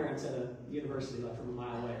spot parents at a university from a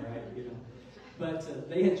mile away, right? But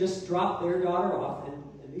they had just dropped their daughter off,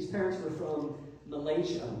 and these parents were from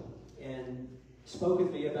Malaysia, and spoke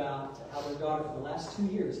with me about how their daughter for the last 2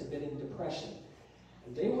 years had been in depression.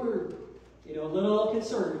 And they were, a little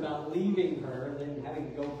concerned about leaving her and then having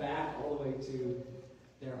to go back all the way to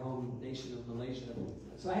their home nation of Malaysia.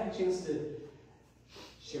 So I had a chance to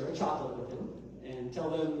share a chocolate with them and tell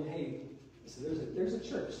them, hey, so there's a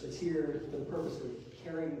church that's here for the purpose of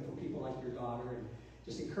caring for people like your daughter, and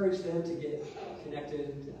just encourage them to get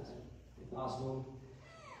connected if possible.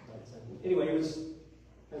 But anyway, it was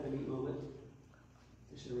kind of a neat moment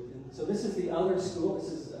to share with them. So this is the other school.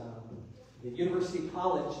 This is the University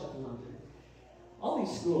College of London. All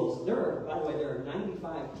these schools, by the way, there are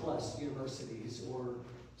 95 plus universities or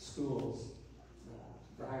schools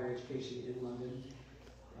for higher education in London.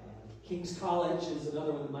 King's College is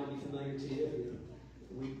another one that might be familiar to you.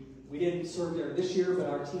 We didn't serve there this year, but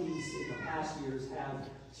our teams in the past years have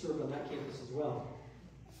served on that campus as well.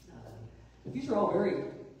 But these are all very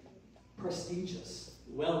prestigious,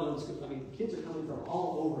 well-known schools. I mean, kids are coming from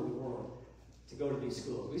all over the world to go to these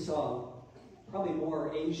schools. We saw probably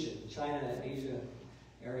more Asian, China, Asia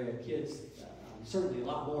area kids, certainly a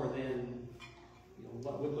lot more than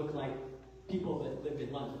what would look like people that lived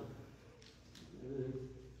in London.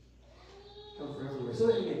 Come from everywhere. So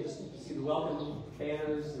anyway, just you see the welcome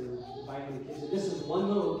banners, they're inviting the kids. And this is one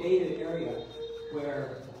little gated area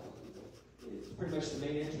where it's pretty much the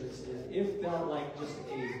main entrance, and it felt like just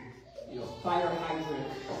a fire hydrant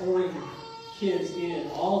pouring kids in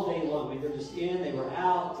all day long. I mean, they're just in, they were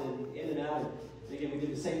out, and in and out. And again, we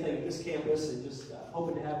did the same thing at this campus, and just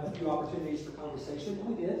hoping to have a few opportunities for conversation.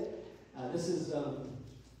 And we did. This is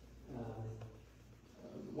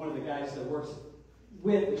one of the guys that works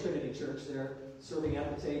with the Trinity Church. They're serving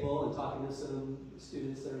at the table and talking to some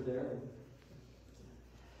students that are there.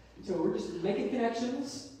 So we're just making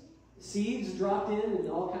connections, seeds dropped in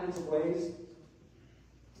all kinds of ways,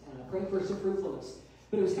 praying for some fruitfulness.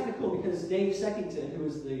 But it was kind of cool because Dave Seckington, who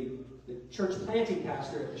was the church planting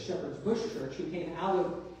pastor at the Shepherd's Bush Church, who came out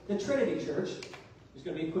of the Trinity Church, there's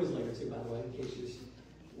going to be a quiz later too, by the way, in case you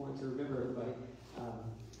want to remember everybody.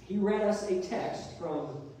 He read us a text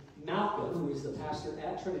from Malcolm, who is the pastor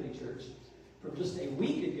at Trinity Church, from just a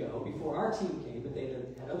week ago, before our team came, but they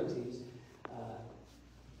had other teams.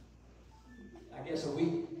 I guess the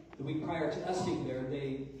week prior to us being there,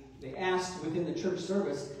 they asked within the church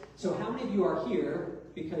service, so how many of you are here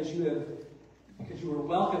because you were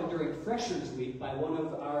welcomed during Freshers Week by one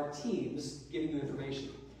of our teams giving you information?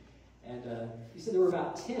 And he said there were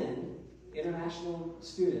about 10 international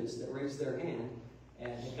students that raised their hand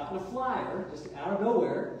and had gotten a flyer just out of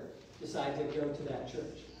nowhere, decided to go to that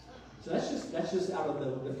church. So that's just out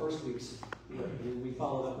of the first week's work. And we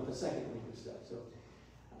followed up with the second week and stuff.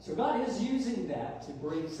 So God is using that to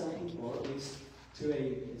bring some people, at least, to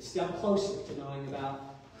a step closer to knowing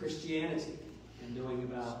about Christianity and knowing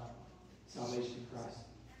about salvation in Christ.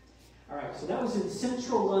 All right, so that was in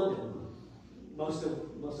central London. Most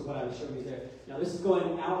of what I was showing you there. Now this is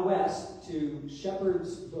going out west to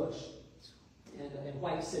Shepherd's Bush and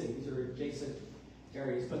White City. These are adjacent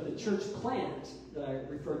areas. But the church plant that I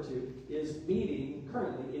referred to is meeting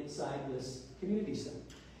currently inside this community center.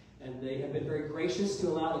 And they have been very gracious to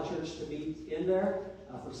allow the church to meet in there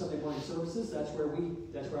for Sunday morning services. That's where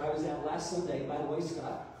I was at last Sunday. By the way,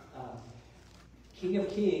 Scott, King of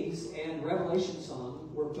Kings and Revelation Song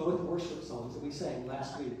were both worship songs that we sang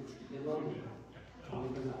last week in London.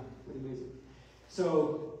 Pretty amazing.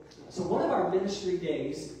 So one of our ministry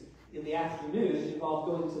days in the afternoon involved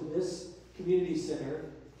going to this community center,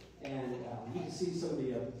 and you can see some of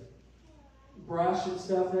the brush and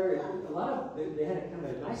stuff there. And they had a kind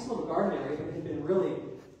of a nice little garden area, but it had been really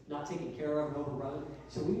not taken care of and overrun.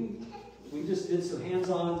 So we just did some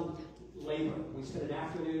hands-on labor. We spent an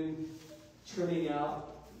afternoon trimming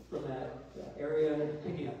out from that area,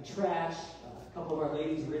 picking up trash. A couple of our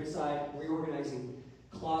ladies were inside reorganizing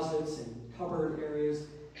closets and cupboard areas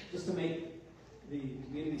just to make the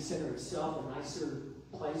community center itself a nicer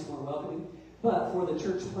place, more welcoming. But for the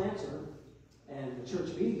church planter and the church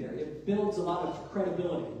meeting there, it builds a lot of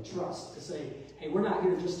credibility and trust to say, hey, we're not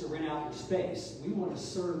here just to rent out your space. We want to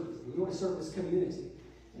serve you. We want to serve this community.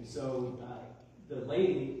 And so the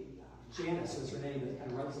lady, Janice was her name, that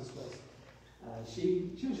kind of runs this place,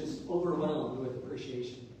 she was just overwhelmed with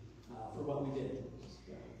appreciation for what we did,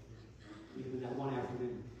 even that one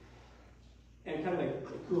afternoon. And kind of a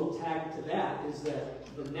cool tag to that is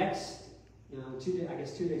that the next, 2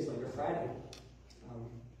 days later, Friday,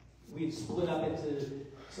 we split up into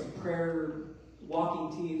some prayer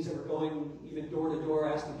walking teams that were going even door to door,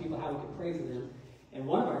 asking people how we could pray for them. And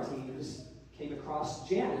one of our teams came across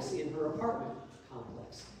Janice in her apartment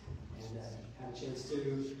complex and had a chance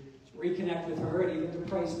to reconnect with her and even to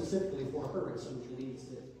pray specifically for her and some of the needs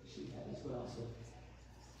that she had as well.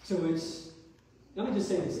 So it's, let me just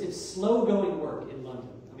say this, it's slow-going work in London.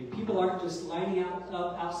 I mean, people aren't just lining up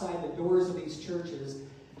outside the doors of these churches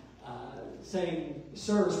saying,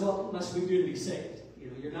 "Sirs, what must we do to be saved?" You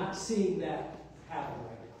know, you're not seeing that happen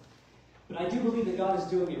right now. But I do believe that God is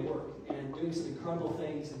doing a work and doing some incredible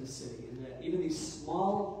things in the city, and that even these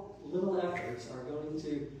small little efforts are going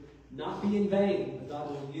to not be in vain, but God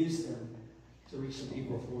will use them to reach some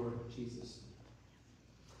people for Jesus.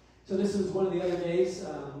 So this is one of the other days.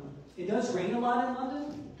 It does rain a lot in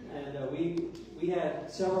London, and we had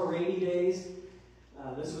several rainy days.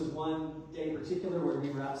 This was one day in particular where we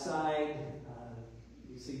were outside.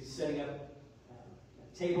 You see, setting up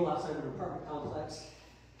a table outside of an apartment complex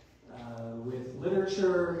with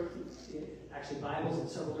literature, actually Bibles in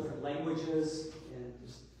several different languages, and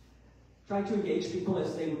just trying to engage people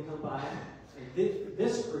as they would come by. And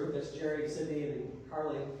this group, that's Jerry, Sydney, and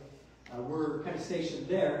Carly, we're kind of stationed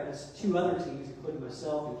there as two other teams, including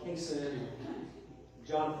myself and Kason and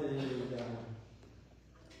Jonathan and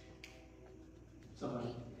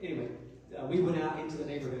somebody. Anyway, we went out into the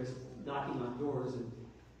neighborhoods, knocking on doors and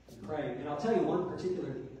praying. And I'll tell you one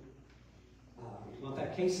particular. Well, in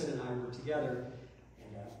fact, Kason and I were together,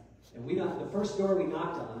 and we knocked the first door we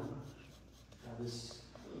knocked on. This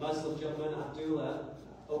Muslim gentleman, Abdullah,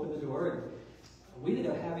 opened the door, and we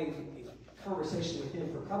ended up having a conversation with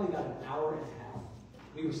him for probably about an hour and a half.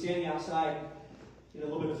 We were standing outside in a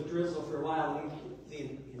little bit of a drizzle for a while, and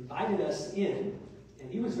he invited us in,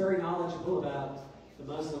 and he was very knowledgeable about the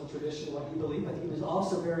Muslim tradition, what he believed, but he was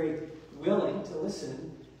also very willing to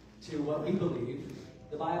listen to what we believe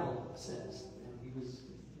the Bible says. And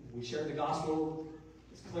we shared the gospel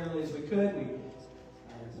as clearly as we could.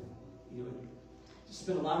 We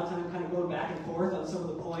spent a lot of time kind of going back and forth on some of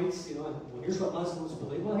the points. Well, here's what Muslims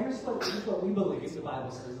believe. Well, here's what we believe the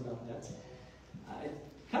Bible says about that.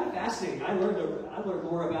 Kind of fascinating. I learned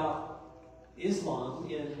more about Islam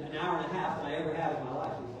in an hour and a half than I ever have in my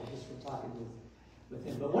life, just from talking with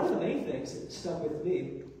him. But one of the main things that stuck with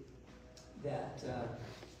me that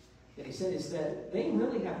he said is that they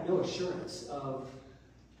really have no assurance of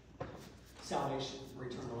salvation or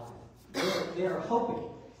eternal life. They are hoping,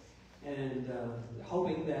 and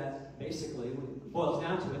hoping that basically, when it boils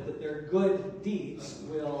down to it, that their good deeds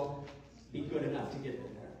will be good enough to get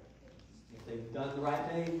them there. If they've done the right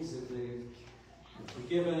things, if they've been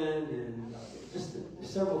forgiven, and just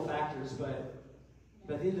several factors, but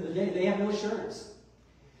at the end of the day, they have no assurance.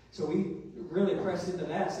 So we really pressed into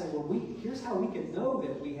that, saying, well, here's how we can know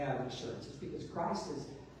that we have assurance. It's because Christ has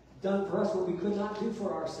done for us what we could not do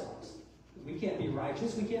for ourselves. We can't be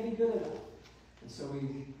righteous. We can't be good enough. And so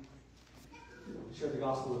we shared the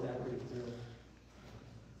gospel with that pretty clearly.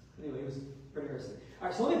 Anyway, it was pretty interesting. All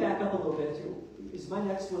right, so let me back up a little bit. Is my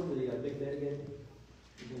next one the big bed again?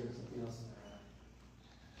 Or something else?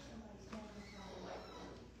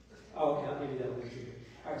 Oh, okay, I'll give you that one too.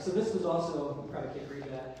 All right, so this was also, you probably can't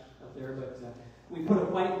read that up there, but we put a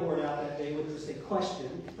whiteboard out that day with just a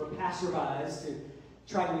question for passerbys to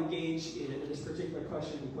try to engage in it. And this particular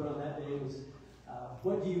question we put on that day was,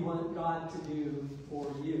 what do you want God to do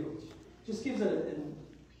for you? Just gives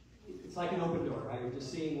it's like an open door, right? You're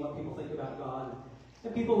just seeing what people think about God.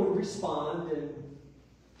 And people would respond and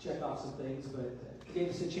check off some things, but it gave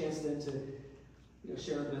us a chance then to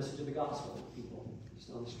share the message of the gospel with people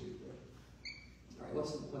just on the street there. All right,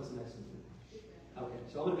 what's the next one? Okay,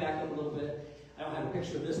 so I'm going to back up a little bit. I don't have a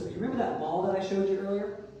picture of this, but you remember that mall that I showed you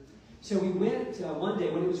earlier? So we went one day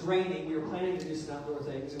when it was raining. We were planning to do some outdoor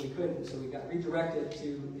things, and we couldn't. So we got redirected to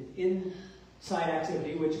an inside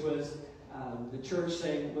activity, which was the church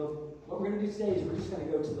saying, well, what we're going to do today is we're just going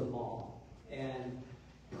to go to the mall and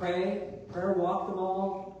prayer walk the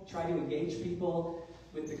mall, try to engage people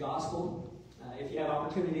with the gospel. If you have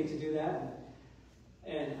opportunity to do that.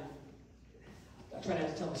 And I try not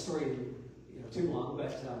to tell the story too long,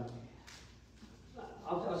 but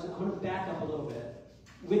I'm going to back up a little bit.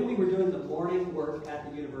 When we were doing the morning work at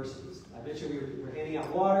the universities, I mentioned we were handing out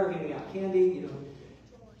water, handing out candy,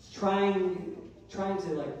 trying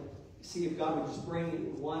to see if God would just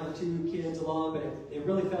bring one or two kids along, but it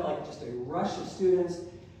really felt like just a rush of students.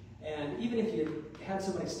 And even if you had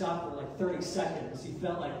somebody stop for 30 seconds, you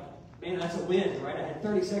felt like, man, that's a win, right? I had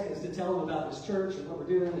 30 seconds to tell them about this church and what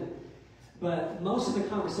we're doing. But most of the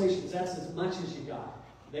conversations, that's as much as you got.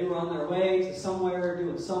 They were on their way to somewhere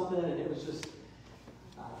doing something, and it was just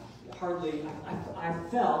hardly, I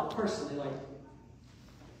felt personally like,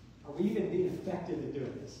 are we even being effective in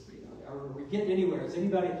doing this? Are we getting anywhere? Is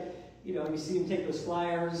anybody, you see them take those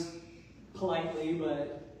flyers politely,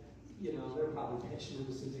 but they're probably pitching them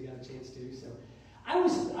as soon as they got a chance to. So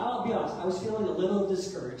I'll be honest, I was feeling a little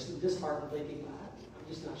discouraged and disheartened, thinking, I'm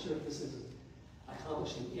just not sure if this is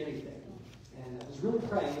accomplishing anything. And I was really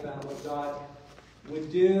praying about what God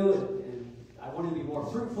would do, and I wanted to be more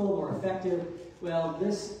fruitful, more effective. Well,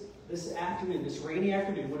 this afternoon, this rainy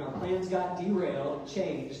afternoon, when our plans got derailed and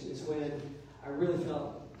changed, is when I really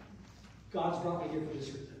felt God's brought me here for this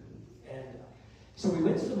reason. And so we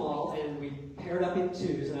went to the mall, and we paired up in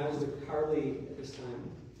twos, and I was with Carly at this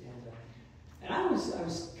time. And I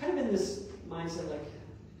was kind of in this mindset, like,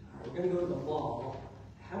 all right, we're going to go to the mall.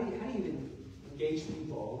 How do you even engage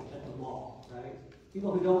people at the mall, right?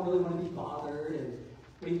 People who don't really want to be bothered, and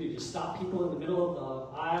what do you do? Just stop people in the middle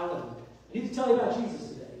of the aisle, and I need to tell you about Jesus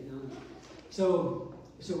today, So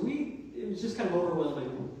it was just kind of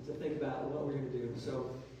overwhelming to think about what we're going to do.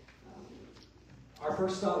 So our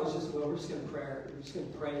first thought was just, well, we're just going to pray. We're just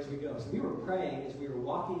going to pray as we go. So we were praying as we were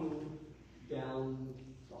walking down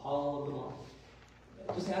the hall of the mall,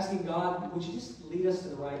 just asking God, would you just lead us to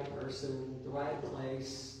the right person, the right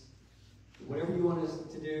place, whatever you want us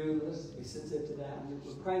to do, let's be sensitive to that. And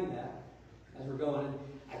we're praying that as we're going. And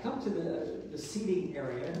I come to the seating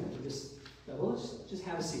area, and well, let's just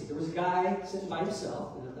have a seat. There was a guy sitting by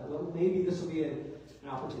himself, and I thought, well, maybe this will be an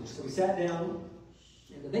opportunity. So we sat down,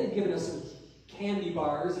 and they'd given us some candy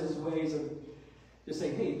bars as ways of just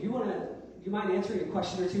saying, hey, do you mind answering a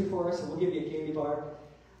question or two for us, and we'll give you a candy bar?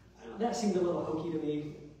 That seemed a little hokey to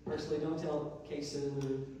me, personally. Don't tell Kason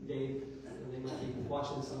or Dave. They might be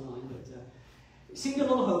watching this online, but it seemed a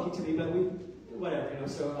little hokey to me, but whatever.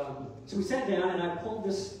 So we sat down, and I pulled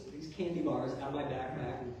these candy bars out of my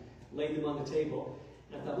backpack and laid them on the table.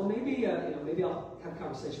 And I thought, well, maybe I'll have a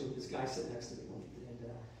conversation with this guy sitting next to me.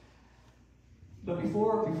 But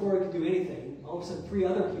before we could do anything, all of a sudden 3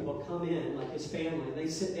 other people come in, like his family, and they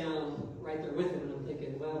sit down right there with him, and I'm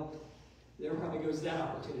thinking, well, there probably goes that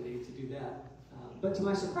opportunity to do that. But to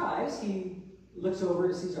my surprise, he looks over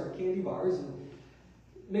and sees our candy bars and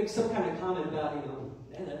makes some kind of comment about,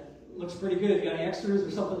 man, that looks pretty good. You got any extras or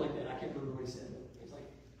something like that? I can't remember what he said. He's like,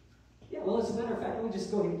 yeah, well, as a matter of fact, let me just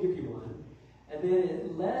go ahead and give you one. And then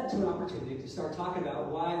it led to an opportunity to start talking about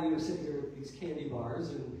why we were sitting here with these candy bars,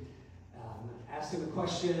 and asked him a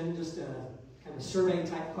question, just a kind of survey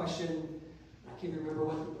type question. I can't remember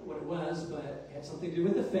what it was, but it had something to do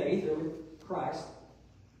with the faith or with Christ.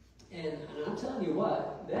 And I'm telling you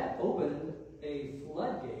what, that opened a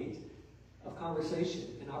floodgate of conversation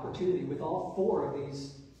and opportunity with all 4 of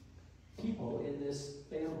these people in this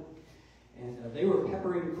family. And they were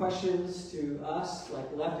peppering questions to us, like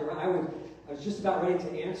left and right. I was just about ready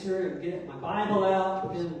to answer and get my Bible out,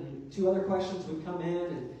 but then 2 other questions would come in,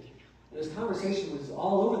 and this conversation was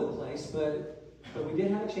all over the place, but we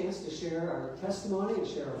did have a chance to share our testimony and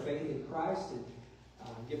share our faith in Christ, and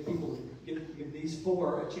give these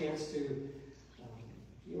 4 a chance to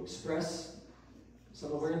express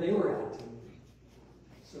some of where they were at. And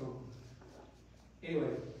so anyway,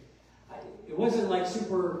 it wasn't like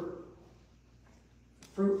super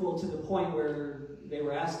fruitful to the point where they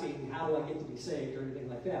were asking, how do I get to be saved, or anything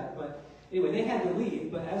like that. But anyway, they had to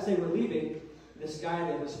leave, but as they were leaving, this guy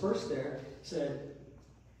that was first there said,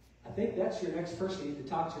 I think that's your next person you need to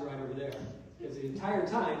talk to right over there. Because the entire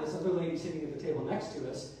time, this other lady sitting at the table next to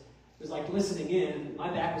us was like listening in. My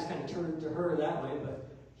back was kind of turned to her that way, but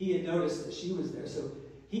he had noticed that she was there. So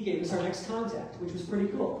he gave us our next contact, which was pretty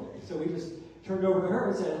cool. So we just turned over to her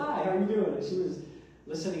and said, hi, how are you doing? And she was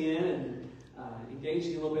listening in and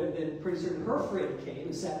engaging a little bit. Then pretty soon her friend came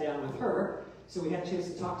and sat down with her. So we had a chance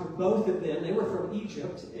to talk to both of them. They were from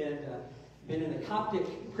Egypt and been in a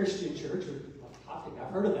Coptic Christian church. Coptic,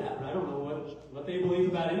 I've heard of that, but I don't know what they believe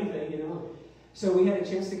about anything, So we had a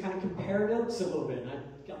chance to kind of compare notes a little bit. And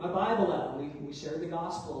I got my Bible out. We shared the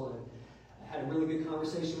gospel and I had a really good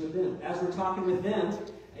conversation with them. As we're talking with them,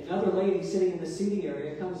 another lady sitting in the seating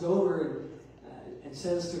area comes over and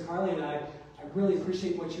says to Carly and I really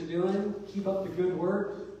appreciate what you're doing. Keep up the good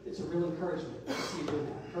work. It's a real encouragement to see you doing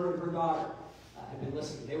that. Her and her daughter have been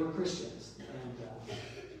listening. They were Christians. And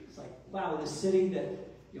it's like, wow, in a city that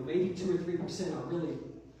maybe 2 or 3% are really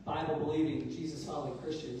Bible-believing, Jesus-following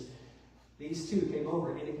Christians, these 2 came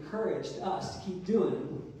over and encouraged us to keep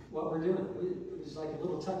doing what we're doing. It was like a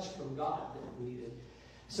little touch from God that we needed.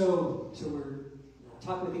 So we're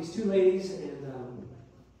talking with these 2 ladies, and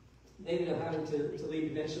they ended up having to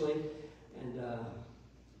leave eventually. And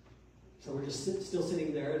so we're just still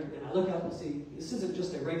sitting there, and I look up and see, this isn't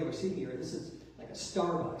just a regular seating area. This is like a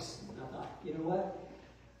Starbucks. And I thought, you know what?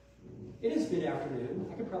 It is mid-afternoon.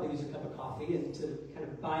 I could probably use a cup of coffee and to kind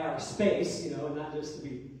of buy our space, and not just to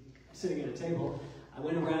be sitting at a table. I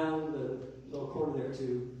went around the little corner there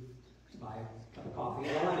to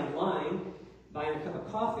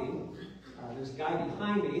coffee, there's a guy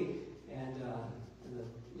behind me, and the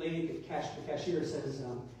lady, the cashier says,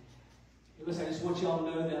 hey, listen, I just want you all to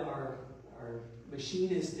know that our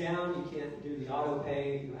machine is down. You can't do the auto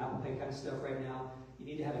pay, Apple Pay kind of stuff right now. You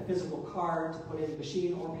need to have a physical card to put in the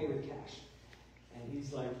machine or pay with cash. And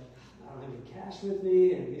he's like, I don't have any cash with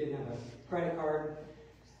me, and he didn't have a credit card.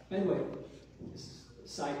 But anyway, this is a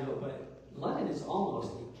side note, but London is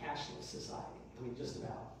almost a cashless society. I mean, just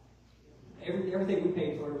about. Everything we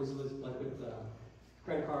paid for was like with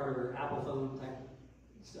credit card or Apple phone type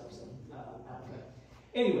stuff. So Apple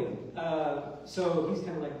Pay. Anyway, so he's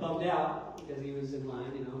kind of like bummed out because he was in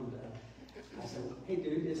line, you know. And I said, "Hey,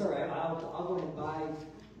 dude, it's all right. I'll go ahead and buy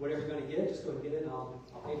whatever you're going to get. Just go ahead and get it, and I'll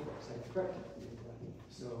pay for it." So I have a credit card.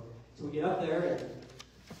 So we get up there, and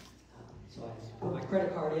so I put my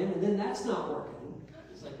credit card in, and then that's not working.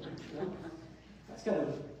 It's like, that's kind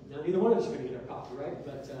of, now neither one of us are going to get our coffee, right?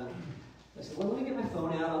 But I said, well, let me get my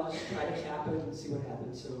phone out. I'll just try to tap it and see what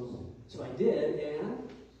happens. So I did, and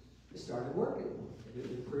it started working. It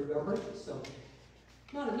improved our purchase. So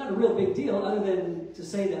not a real big deal, other than to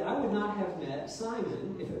say that I would not have met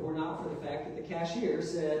Simon if it were not for the fact that the cashier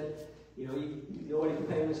said, you nobody can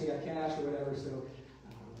pay unless you got cash or whatever. So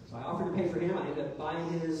I offered to pay for him. I ended up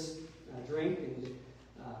buying his drink and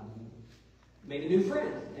made a new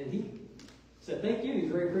friend. And he said thank you. He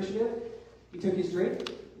was very appreciative. He took his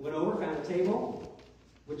drink, went over, found a table,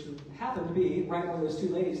 which happened to be right where those two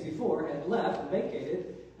ladies before had left and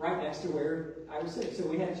vacated, right next to where I was sitting. So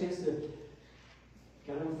we had a chance to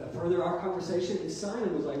kind of further our conversation. And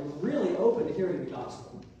Simon was like really open to hearing the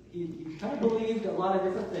gospel. He kind of believed a lot of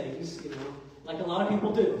different things, like a lot of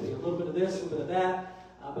people do. A little bit of this, a little bit of that.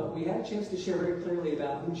 But we had a chance to share very clearly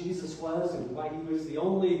about who Jesus was and why he was the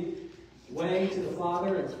only way to the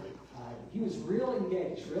Father. And he was real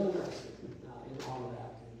engaged, real interested in all of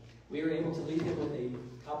that. And we were able to leave him with a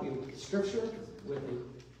copy of Scripture, with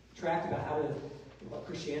a tract about what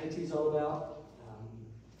Christianity is all about.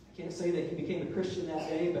 I can't say that he became a Christian that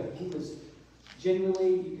day, but he was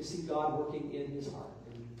genuinely, you could see God working in his heart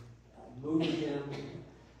and moving him.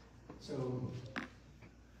 So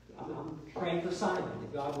I'm praying for Simon,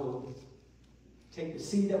 that God will take the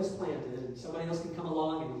seed that was planted, and somebody else can come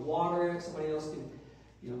along and water it, somebody else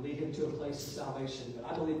can lead him to a place of salvation.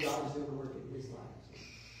 But I believe God is doing the work in his life.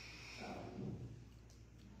 So,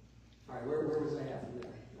 all right, where was I at from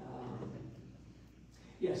there?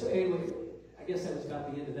 So anyway, I guess that was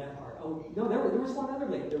about the end of that part. Oh, no, there was one other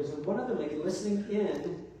lady. There was one other lady listening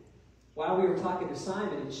in while we were talking to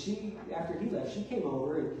Simon, and she, after he left, she came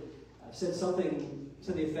over and said something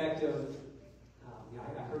to the effect of,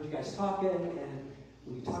 I heard you guys talking, and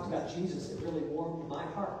when you talked about Jesus, it really warmed my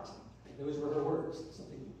heart. And those were her words,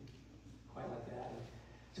 something quite like that.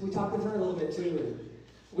 So we talked with her a little bit too, and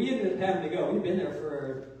we ended up having to go. We'd been there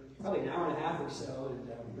for probably an hour and a half or so, and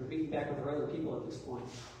we were meeting back with our other people at this point.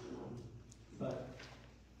 But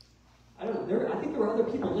I don't know. I think there were other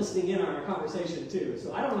people listening in on our conversation too.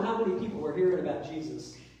 So I don't know how many people were hearing about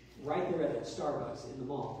Jesus right there at that Starbucks in the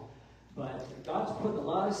mall. But God's putting a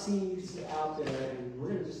lot of seeds out there, and we're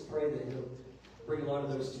going to just pray that he'll bring a lot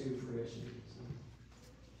of those to fruition. So,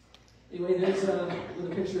 anyway, there's another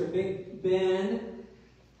picture of Big Ben.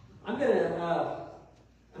 I'm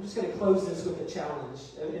just going to close this with a challenge,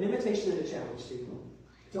 an invitation and a challenge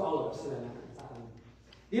to all of us, for that matter.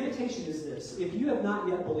 The invitation is this: if you have not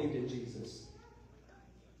yet believed in Jesus,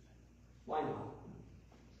 why not?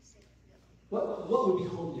 What would be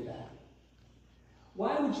holding you back?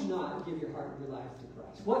 Why would you not give your heart and your life to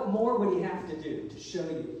Christ? What more would he have to do to show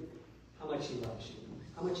you how much he loves you,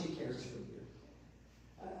 how much he cares for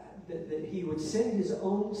you? That he would send his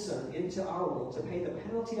own Son into our world to pay the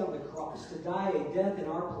penalty on the cross, to die a death in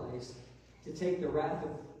our place, to take the wrath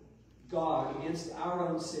of God against our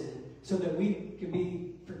own sin, so that we can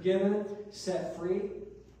be forgiven, set free,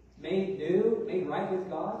 made new, made right with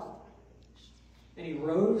God. And he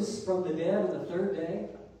rose from the dead on the third day,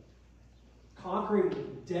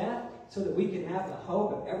 conquering death so that we can have the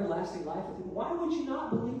hope of everlasting life with him. Why would you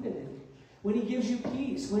not believe in him? When he gives you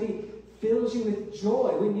peace, when he fills you with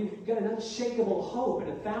joy, when you've got an unshakable hope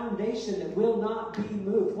and a foundation that will not be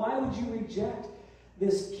moved, why would you reject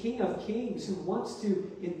this King of Kings who wants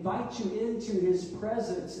to invite you into his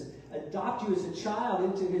presence and adopt you as a child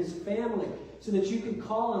into his family so that you can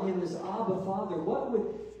call on him as Abba, Father?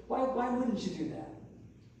 Why wouldn't you do that?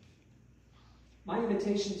 My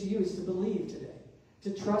invitation to you is to believe today,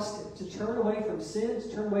 to trust him, to turn away from sin,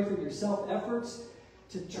 to turn away from your self-efforts,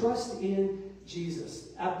 to trust in Jesus.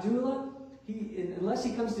 Abdullah, unless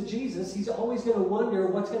he comes to Jesus, he's always going to wonder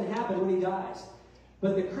what's going to happen when he dies.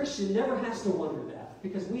 But the Christian never has to wonder that.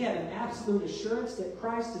 because we have an absolute assurance that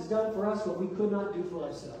Christ has done for us what we could not do for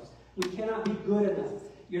ourselves. We cannot be good enough.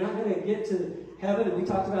 You're not going to get to heaven, and we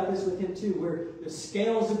talked about this with him too, where the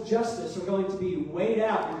scales of justice are going to be weighed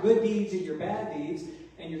out, your good deeds and your bad deeds,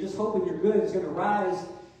 and you're just hoping your good is going to rise.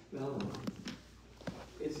 Well,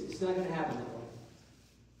 it's not going to happen that way.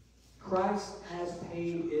 Christ has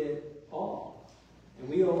paid it all, and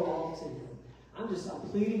we owe all to him. I'm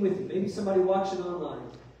pleading with you, maybe somebody watching online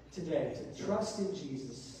today, to trust in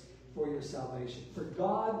Jesus for your salvation. For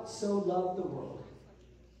God so loved the world,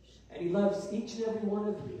 and he loves each and every one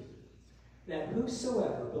of you, that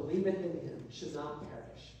whosoever believeth in him should not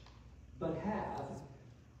perish, but have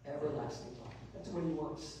everlasting life. That's what he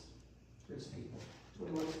wants for his people. That's what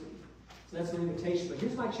he wants for you. So that's an invitation. But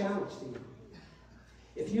here's my challenge to you.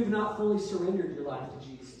 If you've not fully surrendered your life to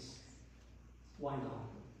Jesus, why not?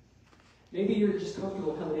 Maybe you're just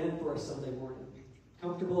comfortable coming in for a Sunday morning.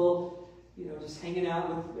 Comfortable, just hanging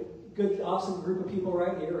out with a good, awesome group of people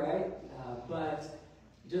right here, right? But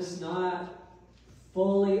just not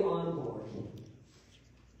fully on board.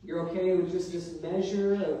 You're okay with just this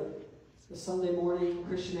measure of the Sunday morning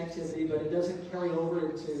Christian activity, but it doesn't carry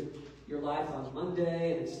over into your life on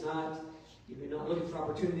Monday, and you're not looking for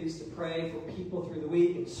opportunities to pray for people through the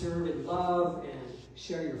week and serve and love and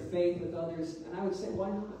share your faith with others. And I would say, why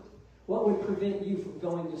not? What would prevent you from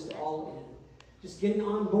going just all in? Just getting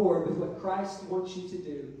on board with what Christ wants you to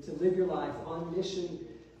do, to live your life on mission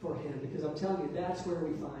for him. Because I'm telling you, that's where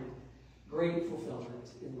we find great fulfillment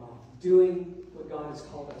in life. Doing what God has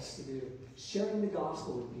called us to do. Sharing the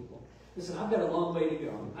gospel with people. Listen, I've got a long way to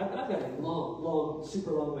go. I've got a long,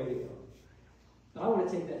 super long way to go. But I want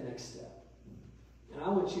to take that next step. And I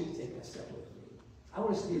want you to take that step with me. I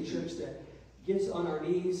want us to be a church that gets on our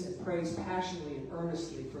knees and prays passionately and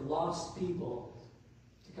earnestly for lost people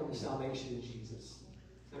to come to salvation in Jesus.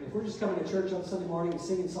 I mean, if we're just coming to church on Sunday morning and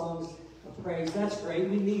singing songs of praise, that's great.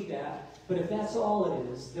 We need that. But if that's all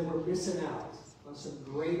it is, then we're missing out on some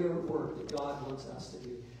greater work that God wants us to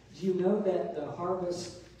do. Do you know that the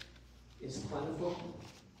harvest is plentiful?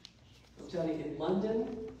 I'm telling you, in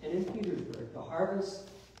London and in Petersburg, the harvest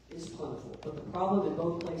is plentiful. But the problem in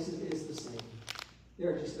both places is the same.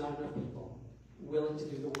 There are just not enough people willing to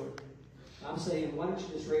do the work. I'm saying, why don't you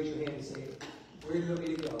just raise your hand and say, where do you want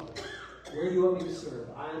me to go? Where do you want me to serve?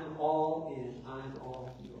 I'm all in. I'm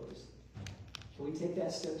all yours. Can we take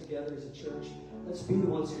that step together as a church? Let's be the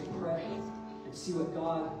ones who pray and see what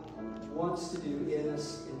God wants to do in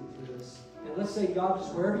us and through us. And let's say, God,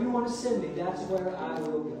 just wherever you want to send me, that's where I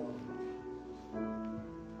will go.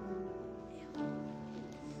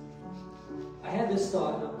 I had this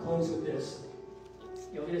thought, and I'll close with this.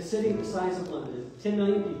 In a city the size of London, 10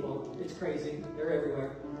 million people, it's crazy, they're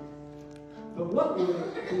everywhere. But what would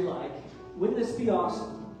it be like, wouldn't this be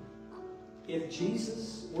awesome, if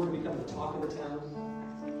Jesus were to become the talk of the town?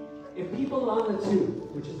 If people on the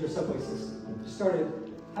tube, which is their subway system, started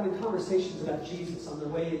having conversations about Jesus on their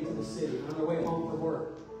way into the city, on their way home from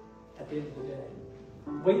work at the end of the day,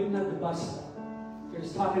 waiting at the bus stop, they're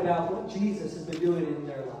just talking about what Jesus has been doing in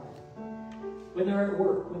their life. When they're at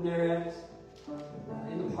work, when they're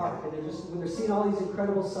in the park, and when they're seeing all these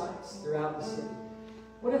incredible sights throughout the city.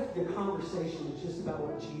 What if the conversation was just about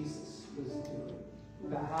what Jesus was doing?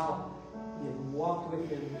 About how he had walked with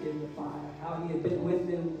them in the fire, how he had been with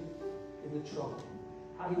them in the trouble,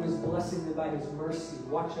 how he was blessing them by his mercy,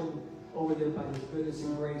 watching over them by his goodness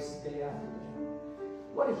and grace day after day.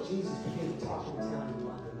 What if Jesus became the talk of the town in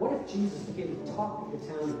London? What if Jesus became the talk of the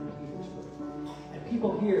town in Petersburg? And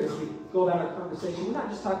people here, as we go about our conversation, we're not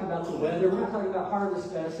just talking about the weather, we're not talking about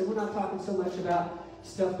Harvest Fest, and we're not talking so much about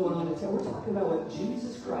stuff going on in town. We're talking about what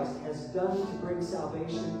Jesus Christ has done to bring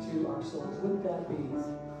salvation to our souls. Wouldn't that be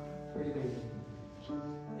pretty amazing?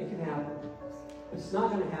 It can happen. It's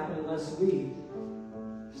not going to happen unless we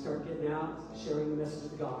start getting out, sharing the message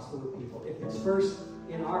of the gospel with people. If it's first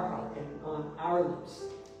in our heart and on our lips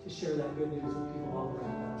to share that good news with people all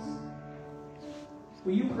around us.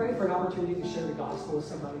 Will you pray for an opportunity to share the gospel with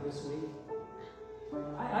somebody this week?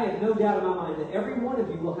 I have no doubt in my mind that every one of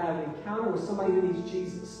you will have an encounter with somebody who needs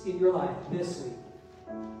Jesus in your life this week.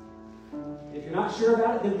 If you're not sure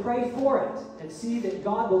about it, then pray for it and see that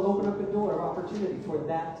God will open up a door of opportunity for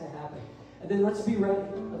that to happen. And then let's be ready.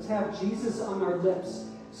 Let's have Jesus on our lips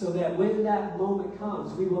so that when that moment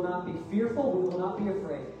comes, we will not be fearful, we will not be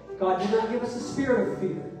afraid. God did not give us a spirit of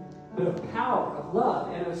fear, but of power, of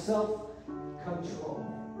love, and of self-control.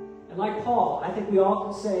 And like Paul, I think we all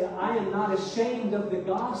can say, I am not ashamed of the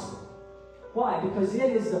gospel. Why? Because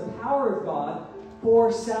it is the power of God for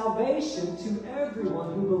salvation to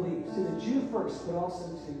everyone who believes, to the Jew first, but also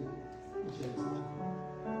to the Gentile.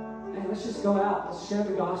 And let's just go out. Let's share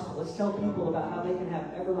the gospel. Let's tell people about how they can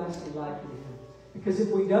have everlasting life in Him. Because if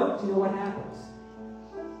we don't, you know what happens?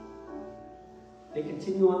 They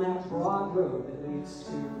continue on that broad road that leads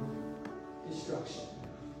to destruction.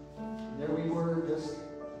 And there we were, just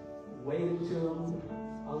waving to them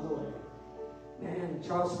on the way. Man,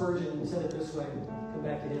 Charles Spurgeon said it this way. Come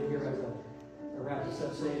back to him here as I wrap this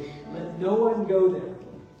up, saying, let no one go there.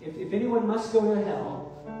 If anyone must go to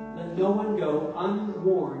hell, let no one go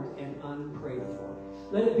unwarned and unprayed for.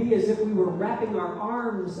 Let it be as if we were wrapping our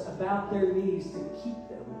arms about their knees to keep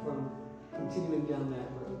them from continuing down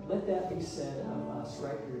that road. Let that be said of us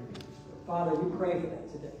right here in Petersburg. Father, we pray for that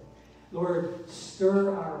today. Lord,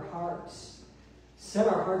 stir our hearts. Set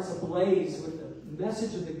our hearts ablaze with the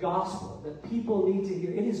message of the gospel that people need to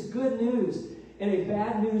hear. It is good news in a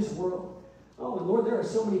bad news world. Oh, and Lord, there are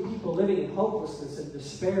so many people living in hopelessness and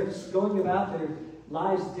despair, just going about their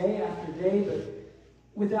lives day after day, but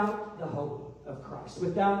without the hope of Christ,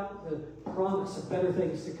 without the promise of better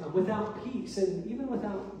things to come, without peace, and even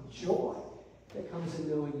without joy that comes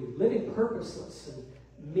in knowing you, living purposeless and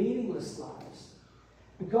meaningless lives.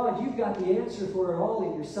 But God, you've got the answer for it all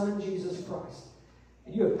in your Son, Jesus Christ.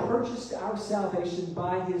 And you have purchased our salvation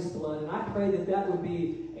by His blood. And I pray that that would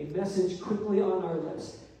be a message quickly on our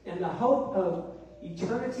lips. And the hope of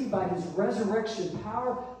eternity by His resurrection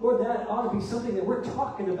power, Lord, that ought to be something that we're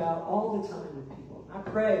talking about all the time with people. I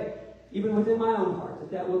pray, even within my own heart, that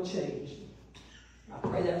that will change. I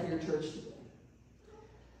pray that for your church today.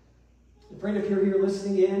 And friend, if you're here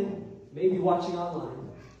listening in, maybe watching online,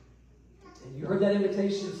 and you heard that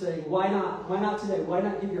invitation saying, why not? Why not today? Why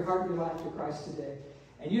not give your heart and your life to Christ today?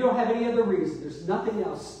 And you don't have any other reason. There's nothing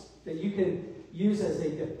else that you can use as a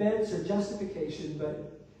defense or justification,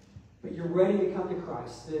 but you're ready to come to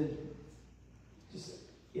Christ, then just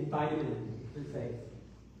invite Him in through faith.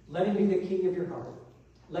 Let Him be the king of your heart.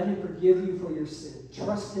 Let Him forgive you for your sin.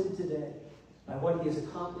 Trust Him today by what He has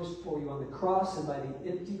accomplished for you on the cross and by the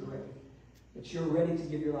empty grave, that you're ready to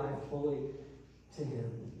give your life fully to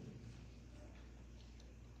Him.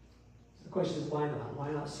 So the question is, why not?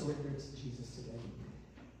 Why not surrender it to Jesus today?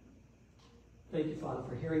 Thank you, Father,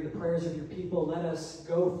 for hearing the prayers of your people. Let us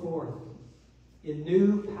go forth in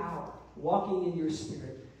new power, walking in your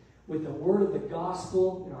Spirit, with the word of the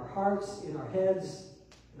gospel in our hearts, in our heads,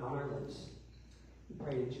 and on our lips. We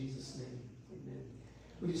pray in Jesus' name. Amen.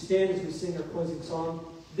 Would you stand as we sing our closing song?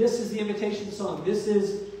 This is the invitation song. This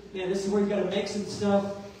is where you've got to make some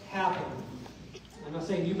stuff happen. I'm not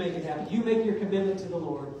saying you make it happen. You make your commitment to the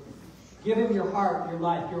Lord. Give Him your heart, your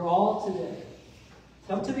life, your all today.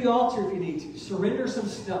 Come to the altar if you need to. Surrender some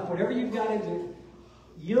stuff, whatever you've got to do.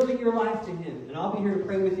 Yielding your life to Him. And I'll be here to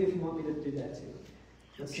pray with you if you want me to do that too.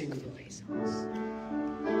 Let's sing together. 12 weeks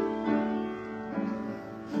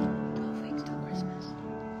till Christmas.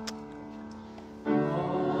 Thank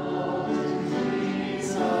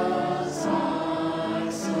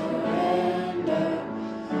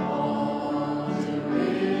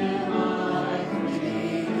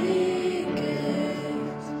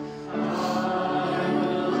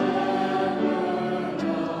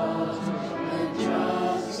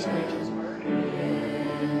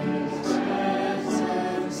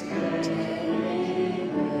you.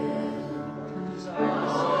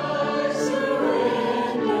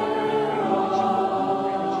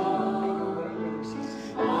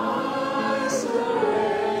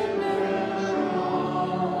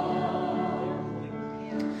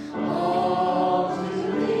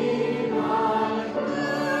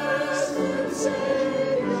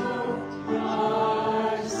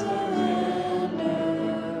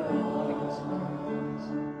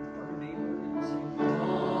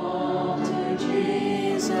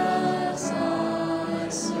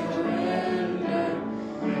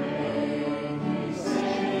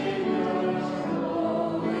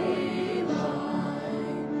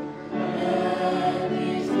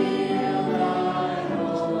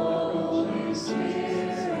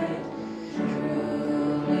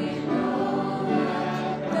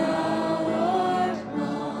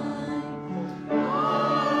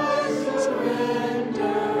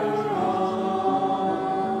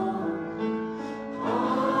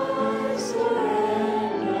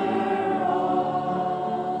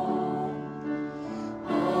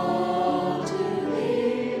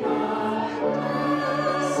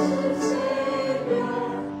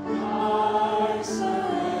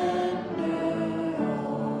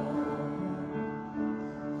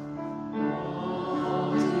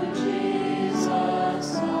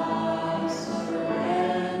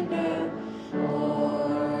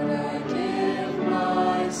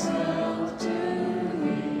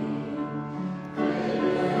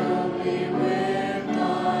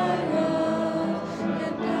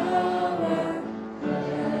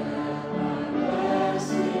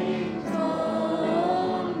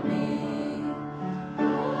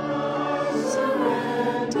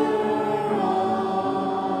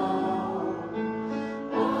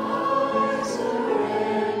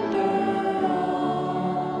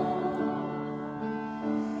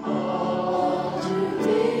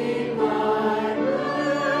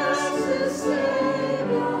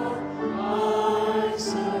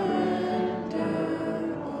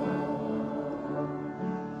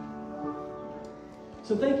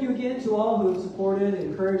 So thank you again to all who have supported,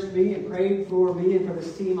 encouraged me, and prayed for me and for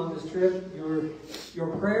this team on this trip. Your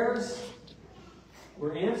prayers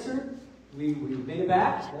were answered. We made it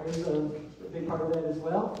back. That was a big part of that as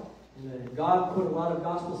well. And God put a lot of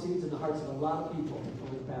gospel seeds in the hearts of a lot of people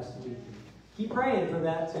over the past week. Keep praying for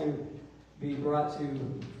that to be brought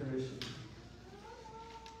to fruition.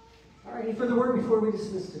 All right, any further word before we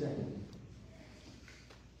dismiss today?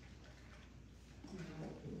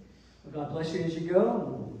 Well, God bless you as you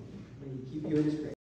go. May He keep you in His grace.